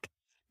sadistic,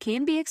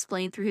 can be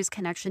explained through his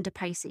connection to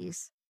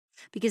Pisces.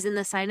 Because in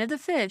the sign of the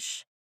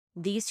fish,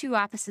 these two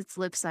opposites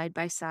live side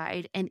by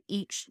side, and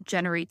each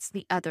generates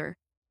the other,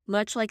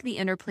 much like the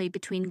interplay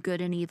between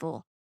good and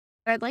evil.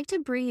 I'd like to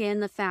bring in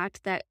the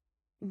fact that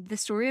the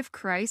story of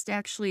Christ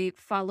actually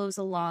follows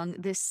along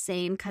this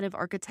same kind of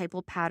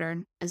archetypal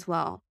pattern as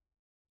well.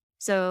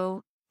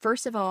 So,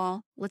 first of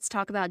all, let's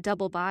talk about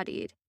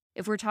double-bodied.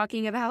 If we're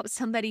talking about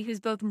somebody who's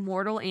both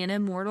mortal and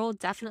immortal,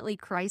 definitely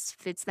Christ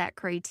fits that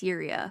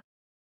criteria.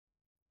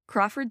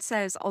 Crawford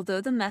says,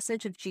 although the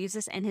message of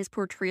Jesus and his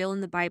portrayal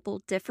in the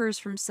Bible differs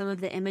from some of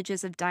the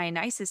images of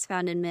Dionysus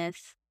found in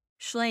myth,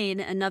 Schlein,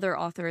 another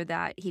author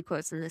that he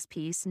quotes in this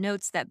piece,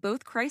 notes that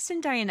both Christ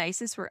and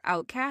Dionysus were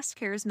outcast,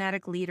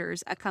 charismatic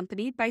leaders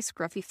accompanied by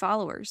scruffy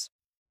followers,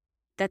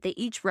 that they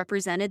each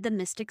represented the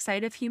mystic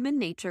side of human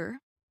nature,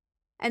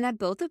 and that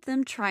both of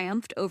them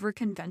triumphed over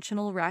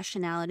conventional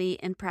rationality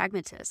and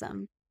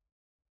pragmatism.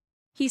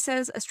 He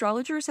says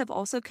astrologers have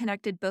also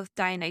connected both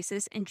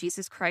Dionysus and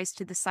Jesus Christ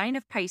to the sign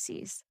of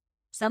Pisces,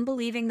 some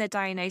believing that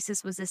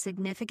Dionysus was a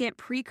significant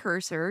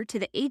precursor to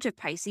the age of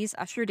Pisces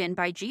ushered in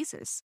by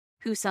Jesus,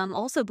 who some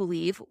also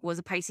believe was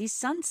a Pisces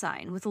sun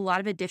sign with a lot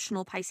of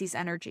additional Pisces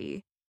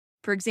energy.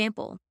 For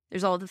example,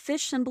 there's all the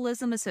fish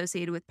symbolism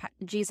associated with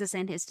Jesus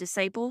and his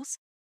disciples.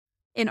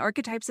 In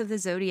Archetypes of the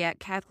Zodiac,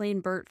 Kathleen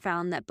Burt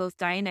found that both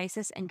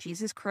Dionysus and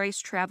Jesus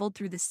Christ traveled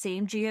through the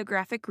same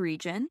geographic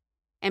region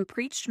and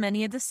preached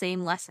many of the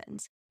same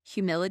lessons: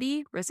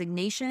 humility,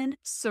 resignation,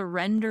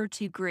 surrender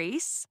to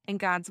grace and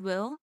God's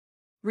will,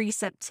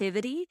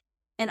 receptivity,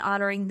 and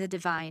honoring the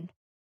divine.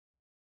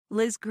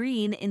 Liz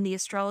Green in The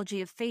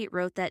Astrology of Fate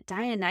wrote that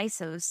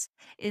Dionysos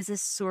is a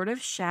sort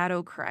of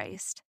shadow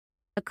Christ,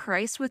 a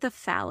Christ with a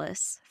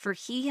phallus, for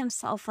he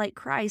himself, like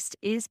Christ,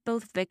 is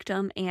both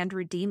victim and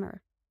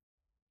redeemer.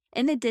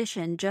 In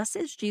addition, just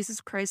as Jesus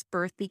Christ's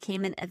birth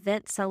became an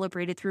event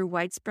celebrated through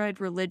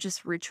widespread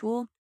religious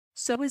ritual,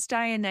 so is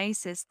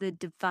Dionysus the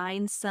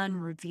divine son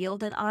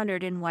revealed and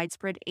honored in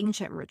widespread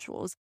ancient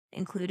rituals,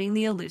 including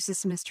the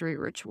Eleusis mystery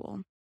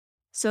ritual.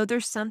 So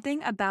there's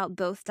something about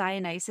both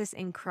Dionysus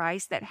and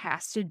Christ that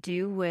has to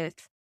do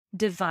with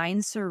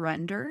divine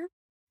surrender,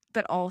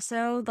 but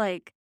also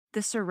like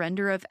the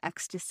surrender of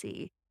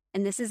ecstasy.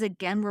 And this is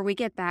again where we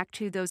get back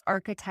to those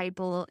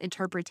archetypal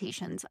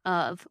interpretations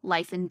of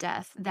life and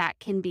death that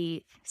can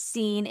be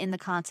seen in the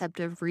concept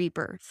of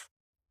rebirth.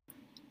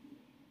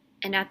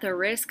 And at the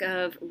risk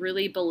of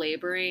really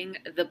belaboring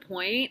the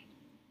point,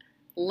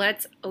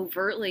 let's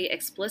overtly,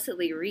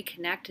 explicitly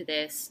reconnect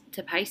this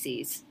to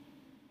Pisces.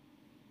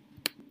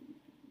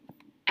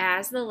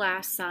 As the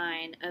last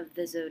sign of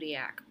the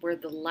zodiac, where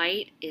the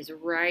light is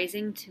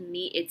rising to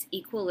meet its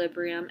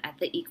equilibrium at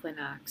the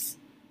equinox,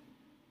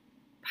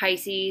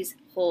 Pisces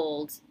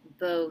holds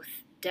both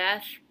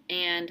death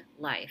and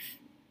life.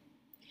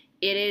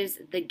 It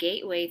is the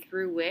gateway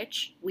through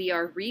which we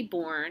are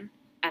reborn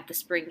at the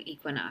spring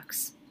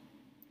equinox.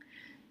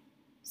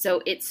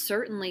 So it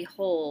certainly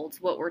holds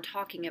what we're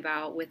talking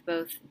about with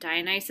both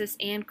Dionysus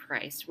and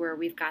Christ, where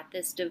we've got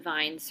this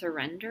divine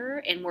surrender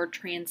and we're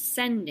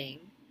transcending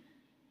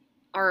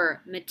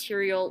our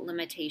material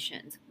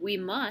limitations. We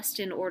must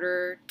in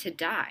order to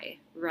die,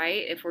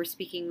 right? If we're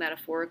speaking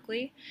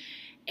metaphorically.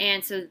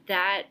 And so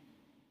that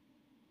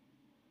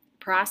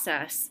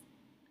process,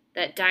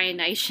 that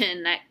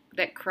Dionysian,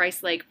 that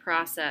Christ-like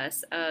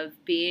process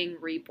of being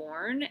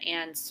reborn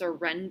and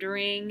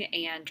surrendering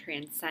and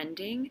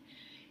transcending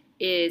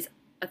is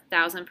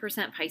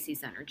 1,000%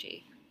 Pisces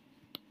energy.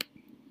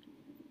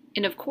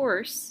 And of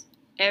course,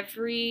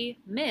 every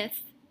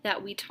myth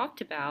that we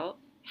talked about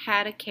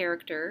had a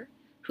character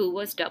who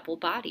was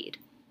double-bodied,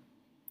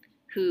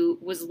 who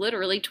was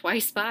literally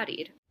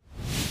twice-bodied.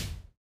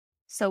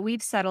 So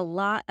we've said a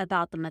lot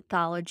about the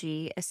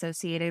mythology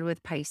associated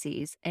with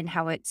Pisces and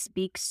how it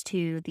speaks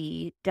to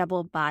the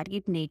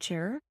double-bodied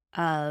nature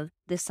of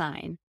the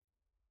sign,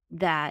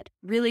 that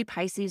really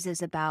Pisces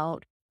is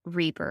about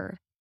rebirth,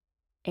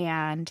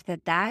 and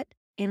that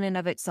in and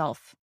of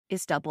itself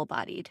is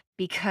double-bodied,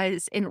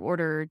 because in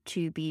order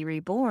to be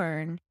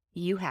reborn,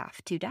 you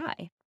have to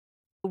die.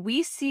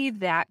 We see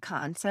that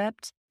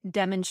concept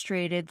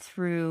demonstrated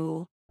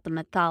through the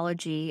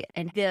mythology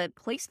and the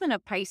placement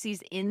of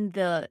Pisces in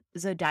the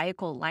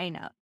zodiacal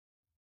lineup.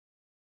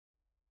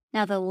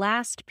 Now, the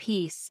last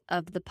piece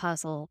of the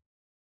puzzle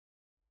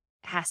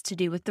has to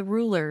do with the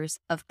rulers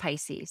of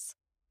Pisces.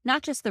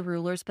 Not just the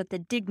rulers, but the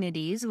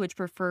dignities, which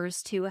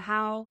refers to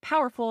how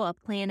powerful a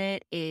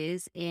planet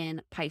is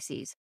in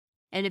Pisces.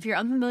 And if you're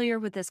unfamiliar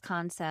with this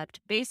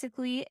concept,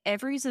 basically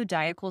every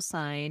zodiacal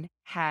sign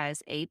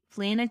has a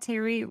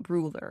planetary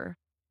ruler,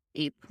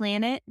 a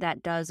planet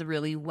that does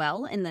really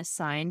well in this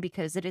sign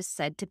because it is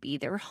said to be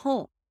their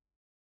home.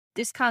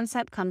 This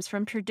concept comes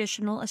from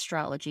traditional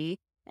astrology,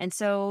 and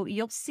so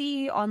you'll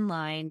see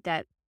online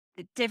that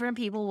different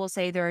people will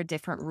say there are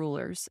different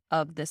rulers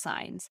of the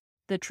signs.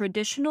 The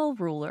traditional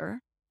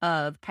ruler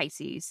of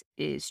Pisces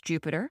is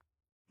Jupiter.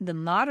 The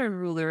modern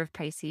ruler of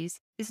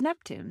Pisces is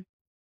Neptune.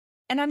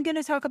 And I'm going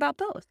to talk about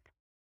both.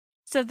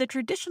 So the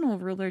traditional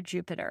ruler,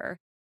 Jupiter,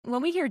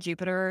 when we hear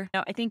Jupiter,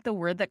 I think the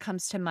word that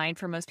comes to mind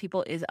for most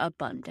people is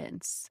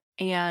abundance.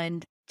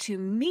 And to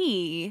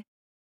me,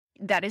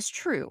 that is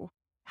true.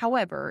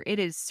 However, it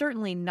is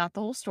certainly not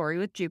the whole story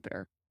with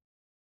Jupiter.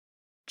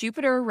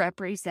 Jupiter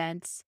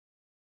represents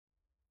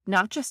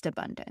not just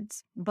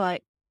abundance,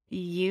 but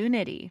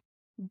unity,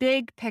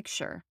 big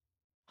picture,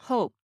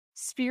 hope,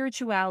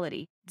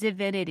 spirituality,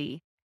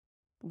 divinity,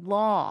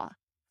 law,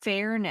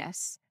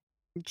 fairness.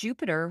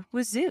 Jupiter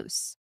was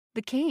Zeus,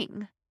 the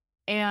king.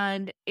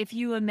 And if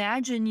you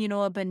imagine,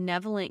 a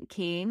benevolent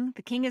king,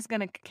 the king is going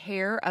to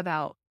care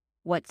about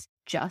what's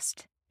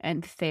just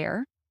and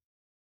fair.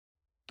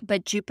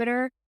 But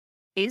Jupiter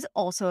is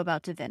also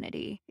about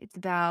divinity. It's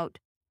about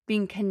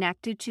being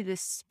connected to the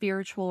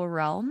spiritual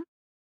realm.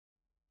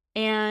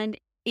 And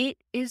it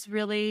is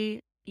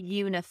really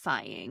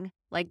unifying.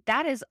 Like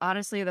that is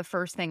honestly the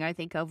first thing I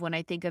think of when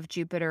I think of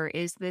Jupiter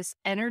is this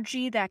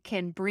energy that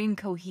can bring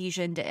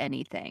cohesion to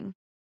anything.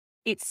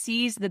 It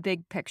sees the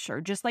big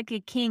picture, just like a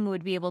king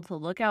would be able to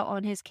look out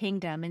on his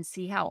kingdom and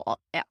see how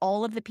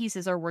all of the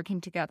pieces are working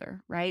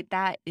together, right?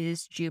 That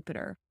is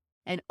Jupiter.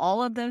 And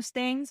all of those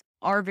things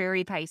are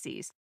very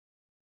Pisces,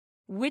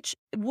 which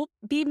will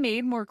be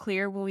made more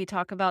clear when we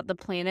talk about the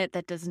planet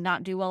that does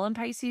not do well in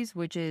Pisces,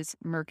 which is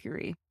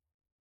Mercury.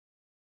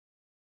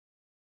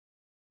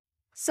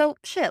 So,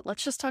 shit,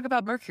 let's just talk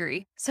about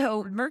Mercury.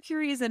 So,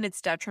 Mercury is in its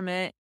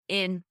detriment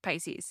in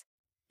Pisces.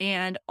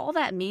 And all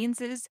that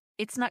means is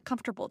it's not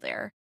comfortable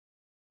there.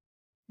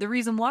 The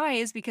reason why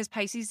is because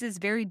Pisces is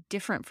very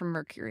different from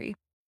Mercury.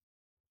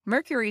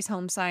 Mercury's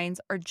home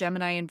signs are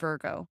Gemini and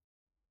Virgo,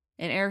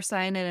 an air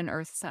sign and an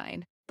earth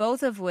sign,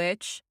 both of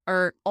which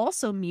are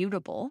also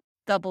mutable,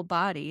 double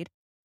bodied,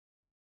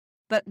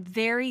 but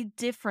very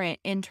different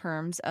in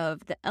terms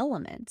of the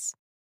elements.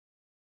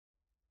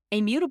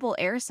 A mutable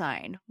air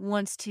sign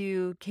wants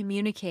to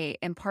communicate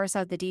and parse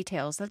out the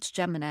details. That's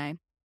Gemini.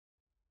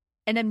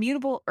 And a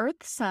mutable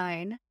earth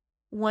sign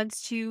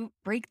wants to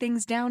break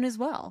things down as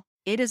well.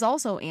 It is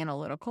also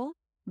analytical,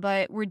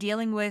 but we're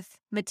dealing with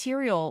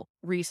material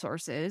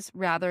resources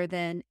rather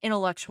than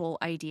intellectual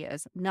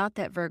ideas. Not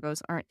that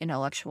Virgos aren't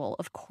intellectual.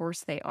 Of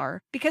course they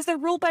are, because they're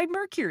ruled by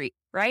Mercury,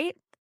 right?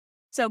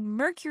 So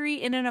Mercury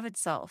in and of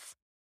itself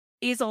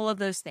is all of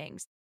those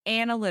things: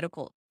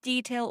 analytical,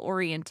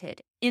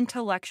 detail-oriented,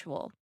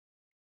 intellectual.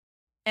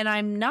 And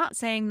I'm not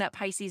saying that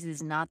Pisces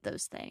is not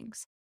those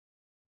things.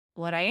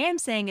 What I am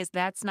saying is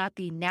that's not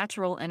the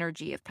natural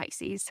energy of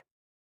Pisces.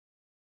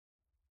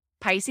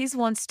 Pisces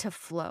wants to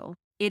flow.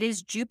 It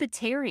is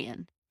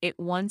Jupiterian. It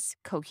wants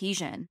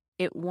cohesion.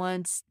 It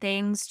wants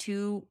things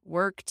to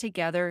work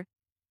together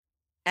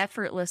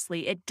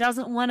effortlessly. It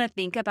doesn't want to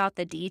think about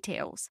the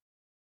details.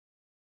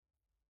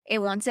 It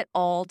wants it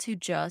all to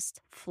just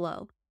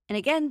flow. And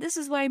again, this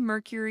is why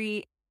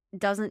Mercury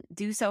doesn't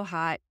do so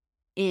hot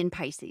in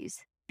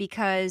Pisces,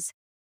 because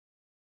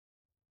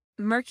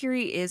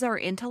Mercury is our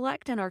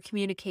intellect and our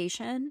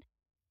communication.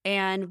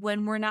 And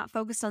when we're not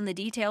focused on the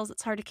details,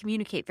 it's hard to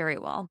communicate very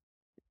well.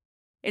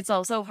 It's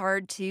also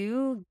hard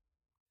to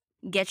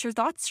get your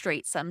thoughts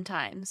straight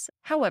sometimes.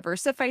 However,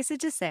 suffice it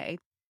to say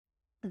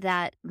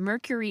that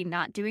Mercury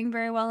not doing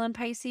very well in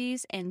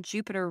Pisces and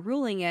Jupiter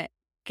ruling it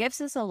gives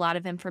us a lot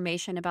of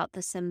information about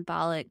the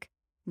symbolic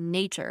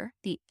nature,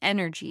 the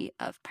energy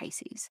of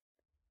Pisces.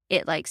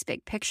 It likes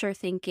big picture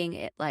thinking,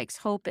 it likes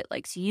hope, it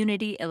likes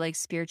unity, it likes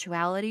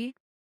spirituality.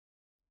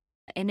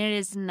 And it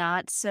is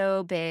not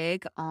so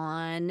big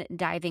on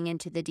diving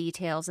into the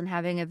details and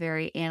having a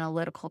very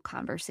analytical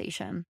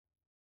conversation.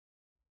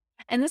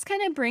 And this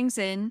kind of brings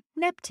in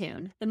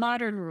Neptune, the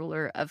modern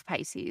ruler of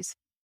Pisces.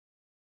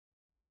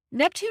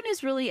 Neptune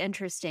is really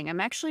interesting. I'm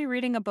actually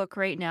reading a book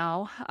right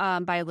now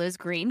by Liz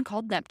Green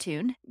called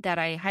Neptune that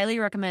I highly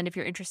recommend if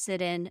you're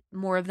interested in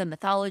more of the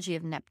mythology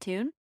of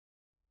Neptune.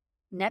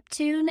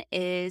 Neptune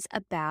is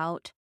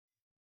about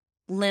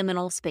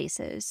liminal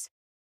spaces.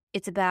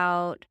 It's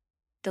about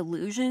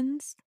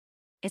delusions.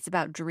 It's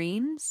about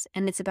dreams,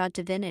 and it's about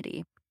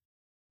divinity.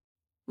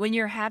 When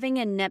you're having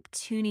a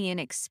Neptunian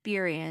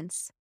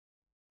experience,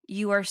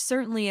 you are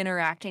certainly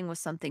interacting with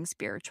something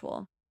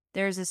spiritual.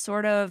 There's a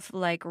sort of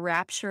like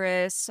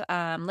rapturous,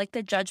 like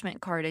the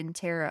Judgment card in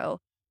tarot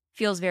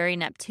feels very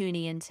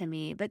Neptunian to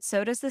me, but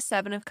so does the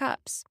Seven of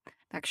Cups.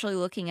 I'm actually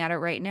looking at it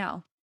right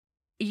now.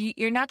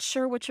 You're not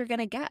sure what you're going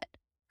to get,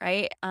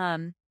 right?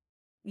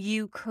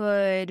 You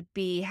could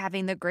be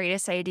having the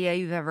greatest idea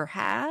you've ever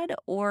had,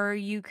 or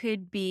you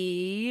could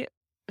be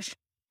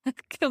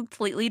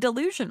completely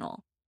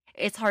delusional.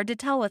 It's hard to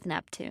tell with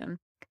Neptune.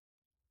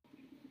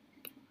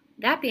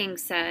 That being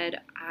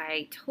said,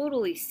 I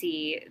totally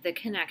see the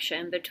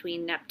connection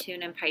between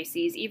Neptune and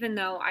Pisces, even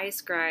though I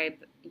ascribe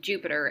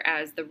Jupiter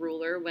as the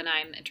ruler when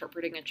I'm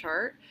interpreting a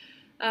chart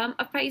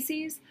of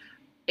Pisces.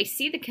 I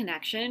see the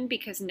connection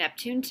because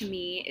Neptune to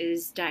me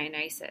is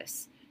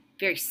Dionysus,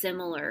 very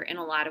similar in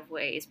a lot of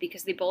ways,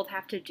 because they both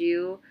have to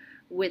do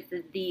with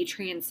the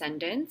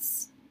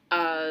transcendence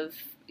of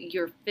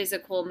your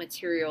physical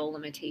material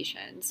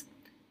limitations.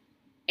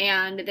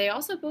 And they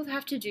also both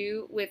have to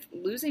do with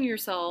losing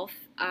yourself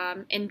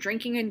and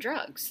drinking and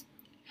drugs,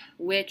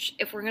 which,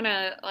 if we're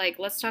gonna, like,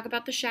 let's talk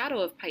about the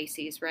shadow of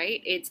Pisces,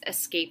 right? It's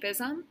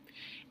escapism.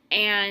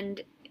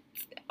 And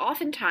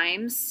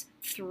oftentimes,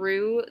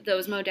 through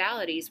those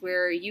modalities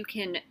where you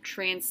can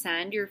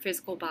transcend your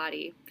physical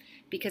body,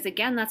 because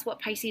again, that's what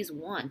Pisces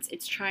wants.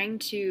 It's trying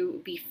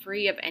to be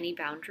free of any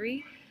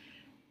boundary.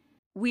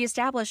 We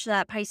established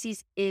that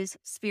Pisces is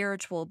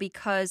spiritual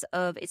because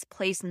of its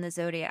place in the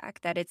zodiac,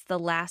 that it's the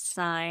last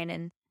sign,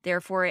 and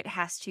therefore it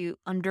has to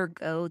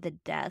undergo the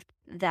death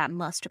that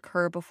must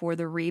occur before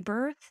the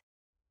rebirth.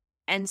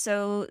 And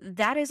so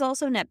that is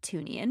also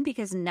Neptunian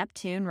because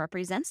Neptune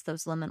represents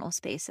those liminal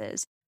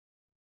spaces.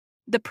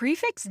 The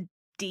prefix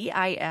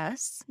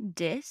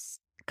dis,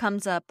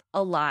 comes up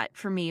a lot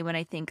for me when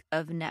I think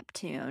of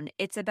Neptune.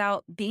 It's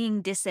about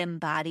being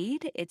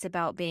disembodied, it's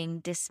about being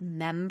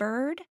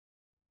dismembered,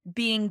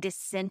 being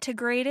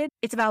disintegrated.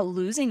 It's about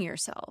losing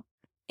yourself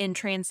in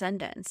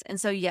transcendence.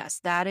 And so, yes,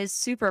 that is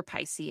super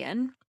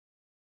Piscean.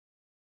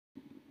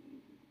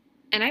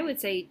 And I would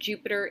say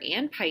Jupiter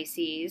and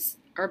Pisces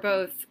are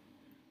both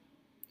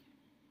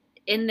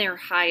in their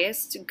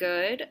highest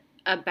good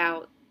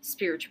about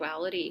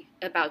spirituality,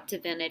 about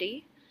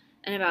divinity,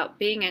 and about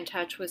being in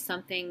touch with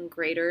something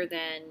greater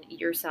than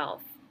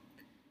yourself.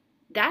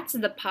 That's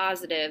the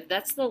positive,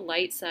 that's the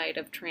light side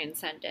of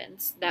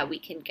transcendence that we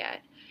can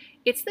get.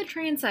 It's the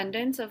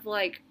transcendence of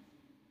like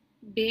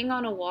being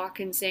on a walk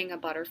and seeing a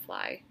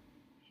butterfly.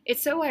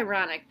 It's so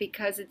ironic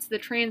because it's the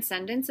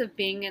transcendence of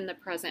being in the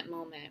present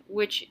moment,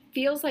 which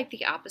feels like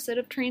the opposite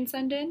of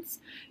transcendence.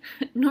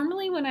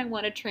 Normally, when I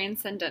want a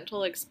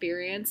transcendental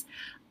experience,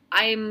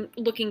 I'm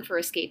looking for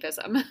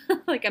escapism.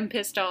 Like I'm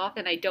pissed off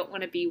and I don't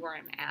want to be where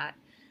I'm at.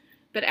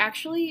 But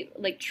actually,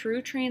 like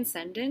true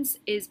transcendence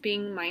is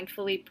being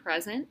mindfully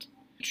present,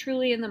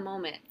 truly in the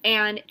moment.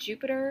 And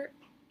Jupiter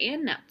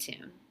and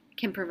Neptune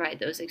can provide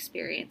those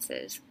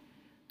experiences.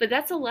 But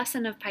that's a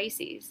lesson of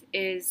Pisces,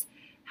 is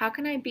how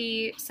can I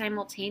be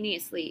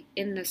simultaneously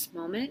in this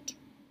moment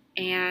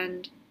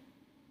and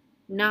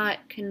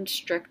not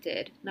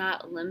constricted,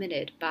 not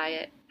limited by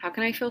it? How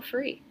can I feel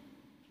free?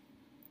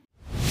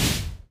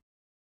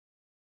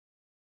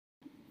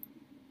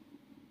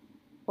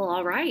 Well,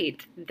 all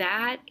right,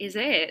 that is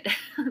it.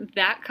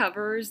 That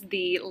covers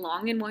the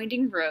long and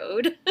winding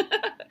road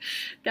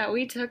that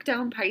we took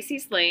down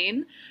Pisces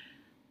Lane.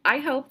 I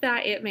hope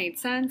that it made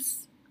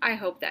sense. I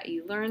hope that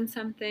you learned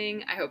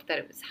something. I hope that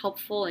it was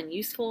helpful and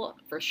useful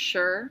for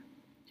sure.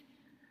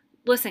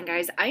 Listen,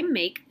 guys, I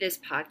make this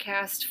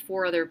podcast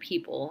for other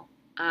people.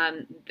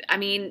 I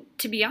mean,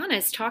 to be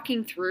honest,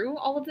 talking through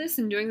all of this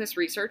and doing this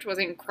research was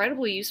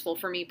incredibly useful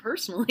for me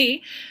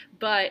personally,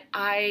 but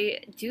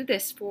I do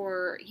this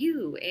for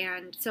you,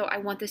 and so I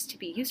want this to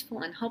be useful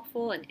and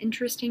helpful and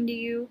interesting to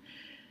you.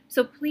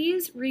 So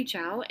please reach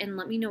out and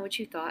let me know what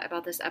you thought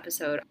about this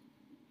episode.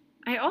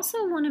 I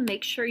also want to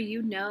make sure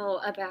you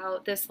know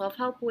about the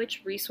Self-Help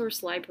Witch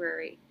resource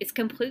library. It's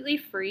completely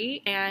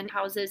free and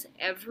houses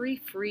every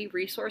free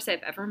resource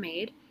I've ever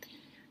made.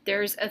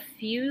 There's a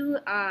few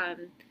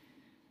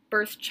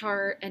birth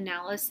chart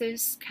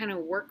analysis kind of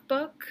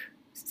workbook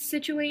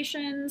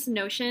situations,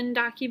 Notion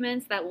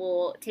documents that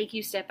will take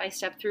you step by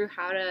step through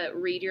how to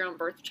read your own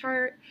birth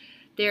chart.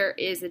 There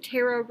is a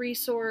tarot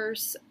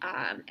resource,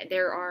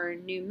 there are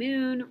new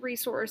moon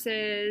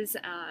resources,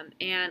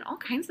 and all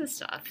kinds of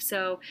stuff.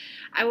 So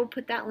I will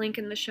put that link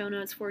in the show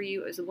notes for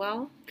you as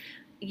well.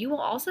 You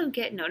will also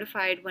get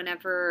notified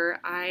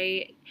whenever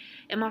I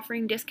am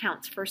offering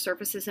discounts for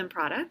services and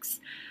products.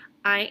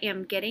 I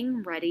am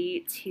getting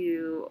ready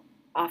to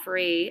offer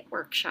a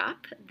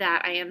workshop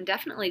that I am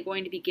definitely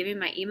going to be giving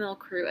my email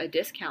crew a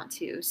discount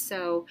to.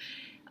 So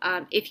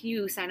if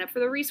you sign up for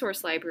the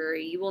resource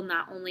library, you will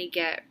not only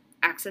get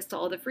access to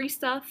all the free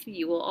stuff,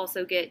 you will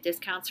also get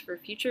discounts for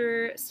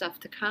future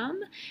stuff to come,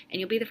 and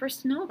you'll be the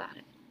first to know about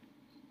it.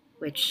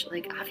 Which,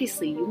 like,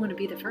 obviously you want to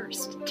be the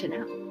first to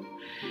know.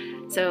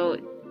 So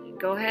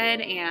go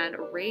ahead and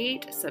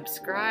rate,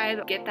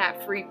 subscribe, get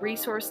that free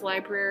resource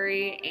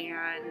library,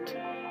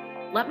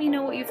 and let me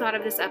know what you thought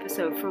of this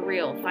episode for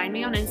real. Find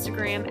me on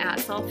Instagram at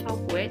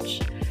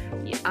selfhelpwitch.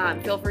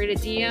 Feel free to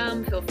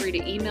DM, feel free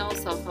to email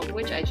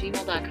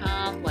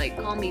selfhelpwitch@gmail.com. Like,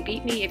 call me,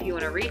 beat me if you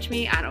want to reach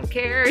me. I don't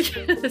care.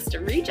 Just to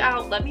reach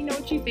out. Let me know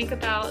what you think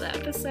about the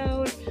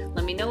episode.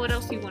 Let me know what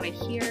else you want to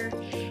hear.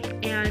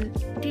 And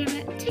damn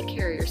it, take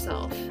care of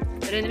yourself.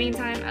 But in the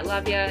meantime, I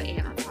love you,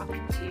 and